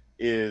here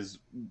is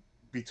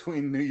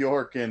between New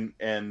York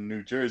and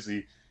New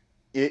Jersey.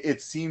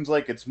 It seems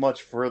like it's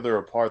much further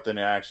apart than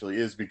it actually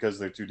is because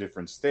they're two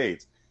different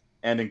states.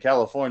 and in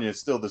California it's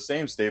still the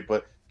same state,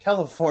 but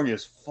California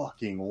is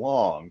fucking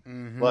long.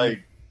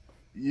 Mhm.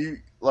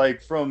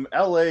 Like from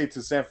LA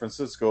to San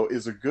Francisco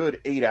is a good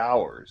 8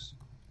 hours,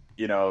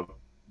 you know,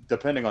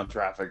 depending on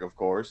traffic, of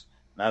course.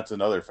 That's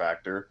another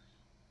factor.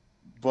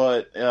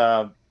 But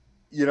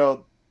you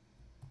know,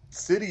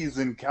 cities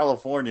in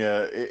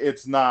California,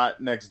 it's not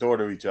next door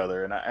to each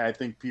other, and I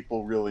think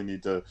people really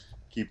need to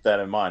keep that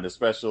in mind,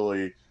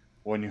 especially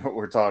when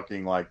we're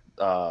talking like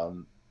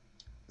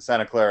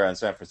Santa Clara and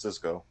San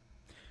Francisco.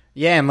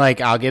 Yeah, and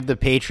like I'll give the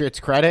Patriots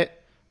credit.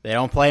 They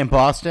don't play in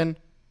Boston.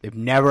 They've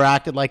never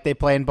acted like they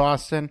play in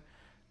Boston.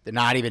 They're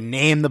not even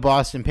named the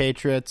Boston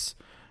Patriots.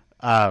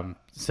 Some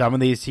of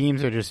these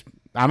teams are just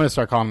I'm going to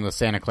start calling them the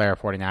Santa Clara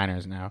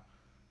 49ers now.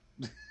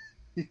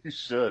 You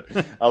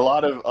should. A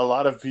lot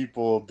of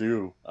people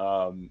do,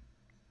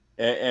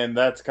 and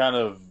that's kind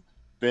of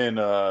been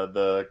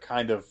the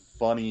kind of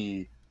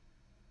funny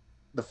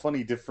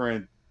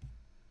different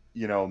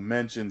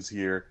mentions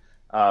here,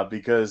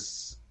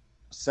 because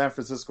San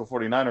Francisco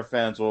 49er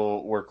fans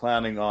were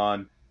clowning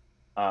on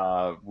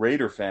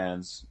Raider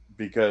fans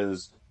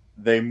because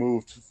they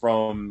moved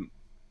from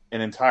an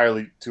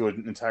entirely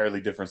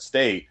different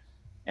state,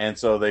 and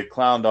so they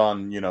clowned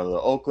on the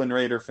Oakland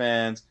Raider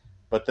fans.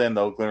 But then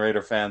the Oakland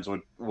Raider fans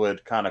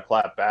would kind of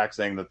clap back,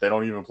 saying that they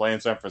don't even play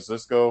in San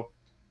Francisco.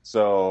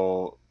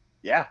 So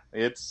yeah,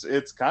 it's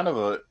kind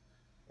of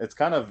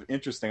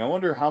interesting. I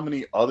wonder how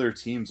many other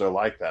teams are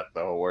like that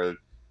though, where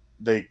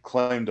they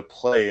claim to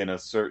play in a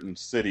certain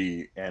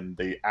city and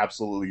they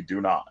absolutely do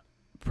not.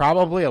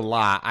 Probably a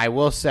lot. I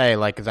will say,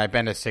 like, because I've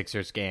been to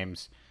Sixers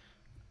games,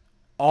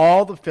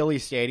 all the Philly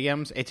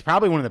stadiums, it's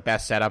probably one of the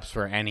best setups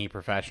for any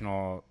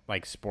professional,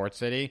 like, sports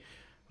city.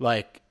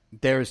 Like,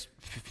 there's,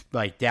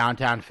 like,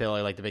 downtown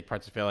Philly, like, the big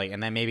parts of Philly,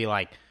 and then maybe,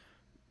 like,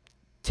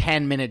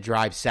 10-minute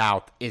drive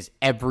south is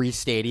every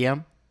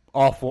stadium,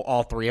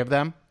 all three of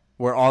them,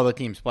 where all the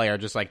teams play are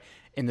just, like,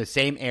 in the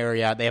same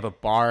area. They have a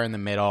bar in the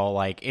middle.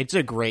 Like, it's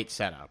a great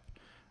setup.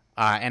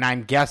 And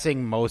I'm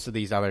guessing most of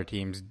these other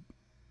teams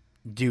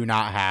do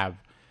not have,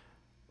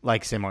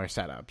 like, similar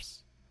setups.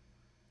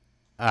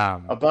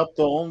 About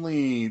the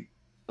only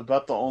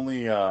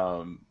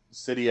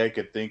city I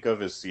could think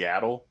of is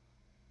Seattle,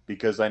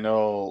 because I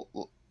know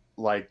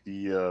like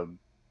the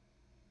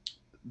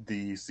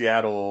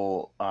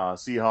Seattle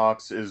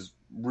Seahawks is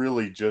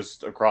really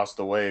just across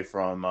the way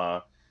from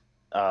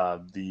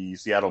the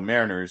Seattle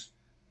Mariners.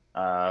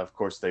 Of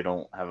course, they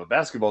don't have a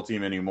basketball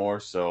team anymore,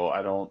 so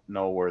I don't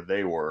know where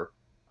they were.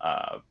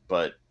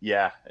 But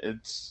yeah,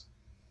 it's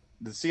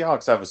the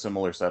Seahawks have a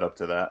similar setup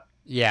to that.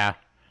 Yeah.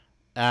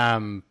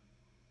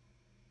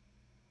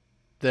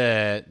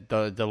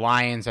 The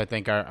Lions, I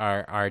think,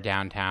 are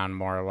downtown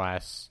more or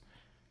less.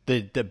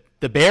 The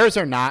Bears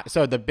are not.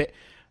 So the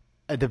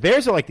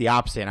Bears are like the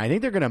opposite. And I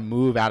think they're going to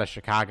move out of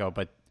Chicago,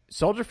 but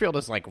Soldier Field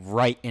is like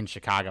right in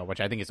Chicago, which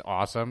I think is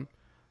awesome.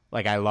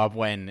 Like, I love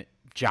when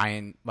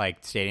giant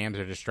like stadiums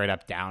are just straight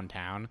up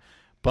downtown.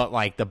 But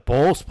like the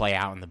Bulls play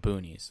out in the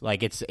boonies.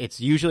 Like it's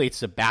usually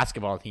the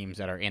basketball teams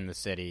that are in the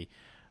city,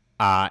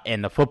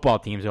 and the football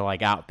teams are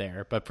like out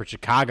there. But for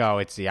Chicago,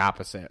 it's the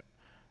opposite.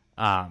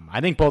 I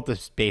think both the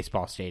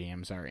baseball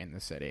stadiums are in the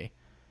city.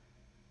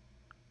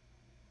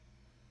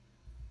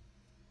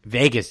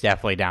 Vegas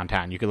definitely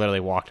downtown. You could literally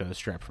walk to the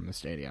Strip from the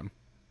stadium.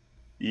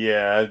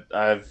 Yeah,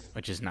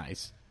 which is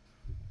nice.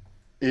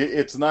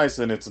 It's nice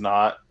and it's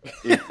not.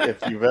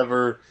 If you've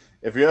ever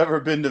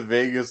been to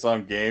Vegas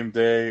on game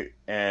day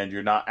and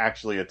you're not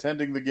actually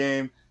attending the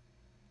game,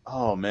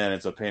 oh man,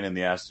 it's a pain in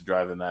the ass to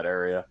drive in that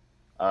area.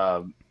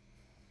 And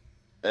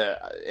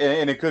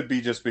it could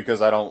be just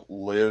because I don't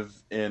live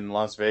in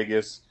Las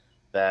Vegas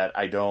that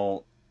I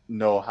don't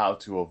know how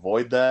to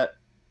avoid that.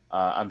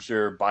 I'm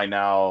sure by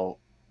now,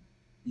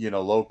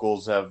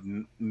 locals have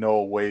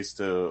no ways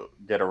to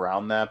get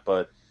around that.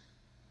 But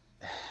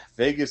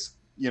Vegas,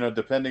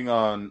 depending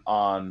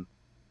on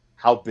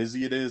how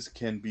busy it is,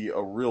 can be a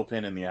real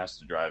pain in the ass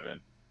to drive in.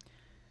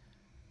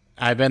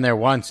 I've been there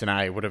once, and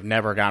I would have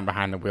never gone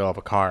behind the wheel of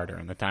a car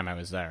during the time I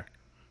was there.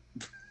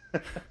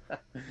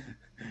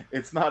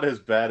 It's not as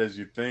bad as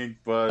you think,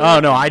 but... Oh,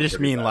 no, I just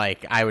mean,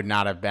 like, I would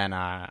not have been...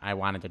 I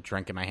wanted to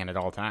drink in my hand at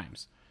all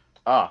times.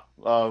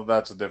 Well,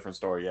 that's a different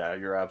story. Yeah,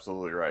 you're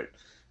absolutely right.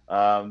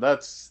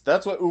 That's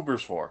what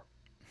Uber's for.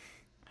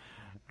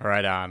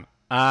 Right on.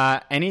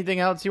 Anything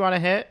else you want to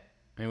hit?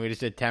 I mean, we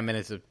just did 10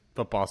 minutes of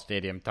football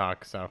stadium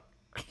talk, so...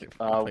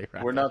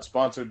 we're not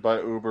sponsored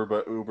by Uber,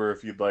 but Uber,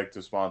 if you'd like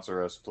to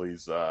sponsor us,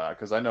 please,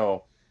 because I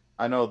know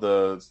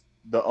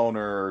the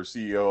owner or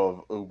CEO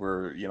of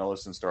Uber,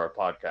 listens to our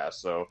podcast.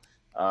 So,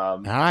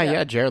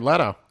 yeah, Jared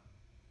Leto.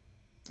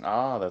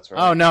 That's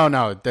right. Oh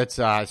no, that's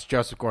it's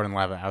Joseph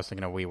Gordon-Levitt. I was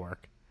thinking of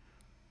WeWork.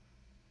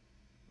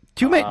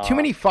 Too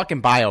many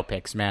fucking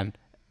biopics, man.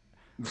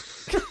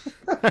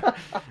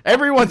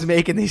 Everyone's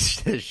making this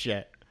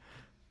shit.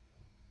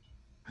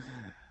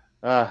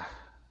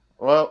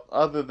 Well,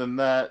 other than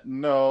that,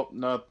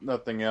 no,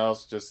 nothing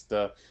else. Just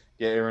get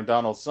Aaron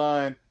Donald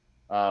signed.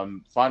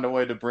 Find a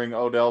way to bring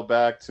Odell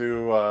back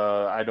to.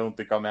 I don't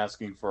think I'm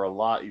asking for a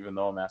lot, even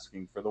though I'm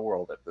asking for the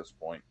world at this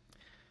point.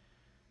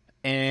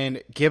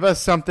 And give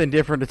us something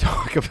different to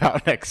talk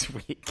about next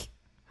week.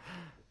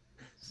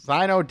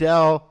 Sign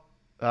Odell.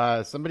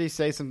 Somebody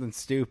say something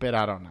stupid.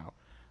 I don't know.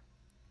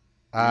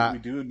 We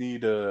do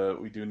need to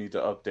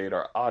update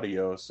our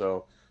audio,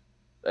 so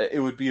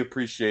it would be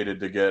appreciated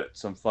to get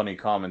some funny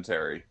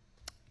commentary.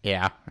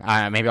 Yeah,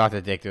 maybe I'll have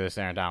to dig through this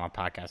Aaron Donald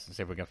podcast and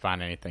see if we can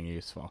find anything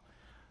useful.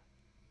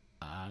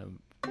 All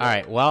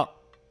right, well,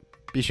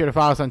 be sure to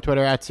follow us on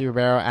Twitter at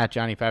Rivero, at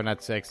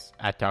Johnny596,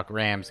 at Talk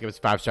Rams. Give us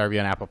a 5-star review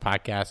on Apple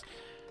Podcasts.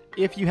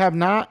 If you have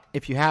not,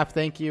 if you have,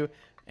 thank you,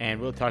 and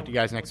we'll talk to you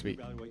guys next week.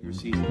 Evaluate your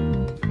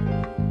season.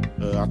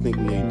 I think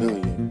we ain't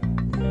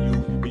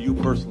done You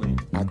personally. yet.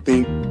 I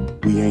think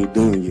we ain't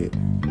done yet.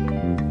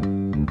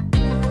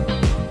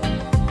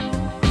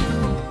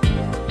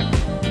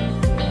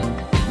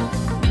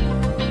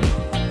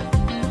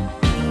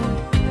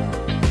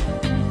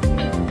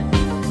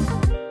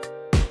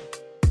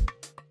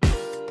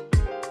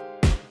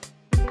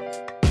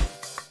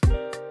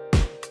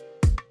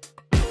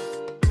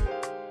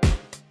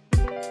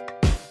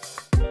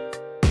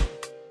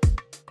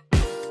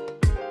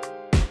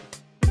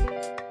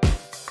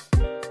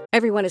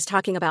 Everyone is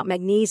talking about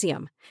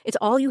magnesium. It's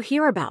all you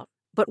hear about.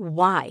 But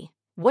why?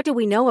 What do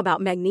we know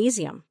about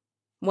magnesium?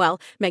 Well,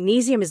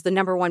 magnesium is the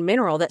number one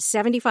mineral that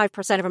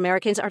 75% of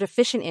Americans are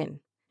deficient in.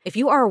 If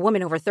you are a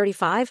woman over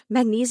 35,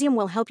 magnesium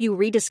will help you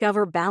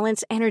rediscover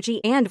balance,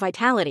 energy, and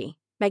vitality.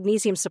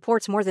 Magnesium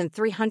supports more than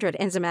 300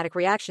 enzymatic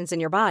reactions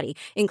in your body,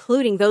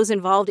 including those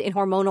involved in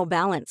hormonal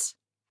balance.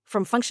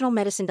 From functional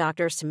medicine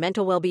doctors to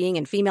mental well-being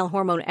and female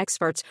hormone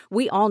experts,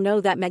 we all know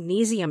that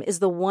magnesium is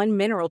the one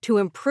mineral to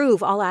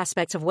improve all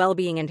aspects of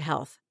well-being and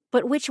health.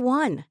 But which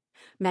one?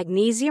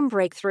 Magnesium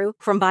Breakthrough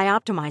from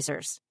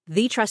Bioptimizers,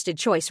 the trusted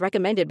choice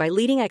recommended by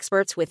leading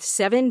experts with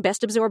 7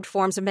 best-absorbed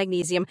forms of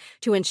magnesium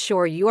to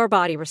ensure your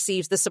body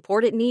receives the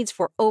support it needs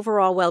for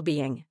overall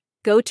well-being.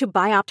 Go to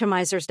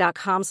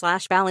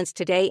bioptimizers.com/balance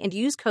today and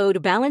use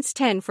code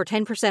BALANCE10 for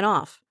 10%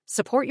 off.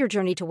 Support your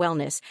journey to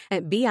wellness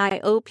at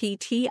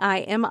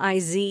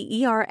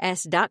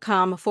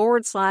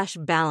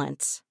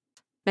bioptimizers.com/balance.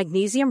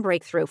 Magnesium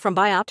Breakthrough from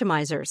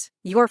Bioptimizers,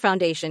 your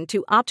foundation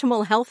to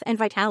optimal health and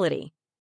vitality.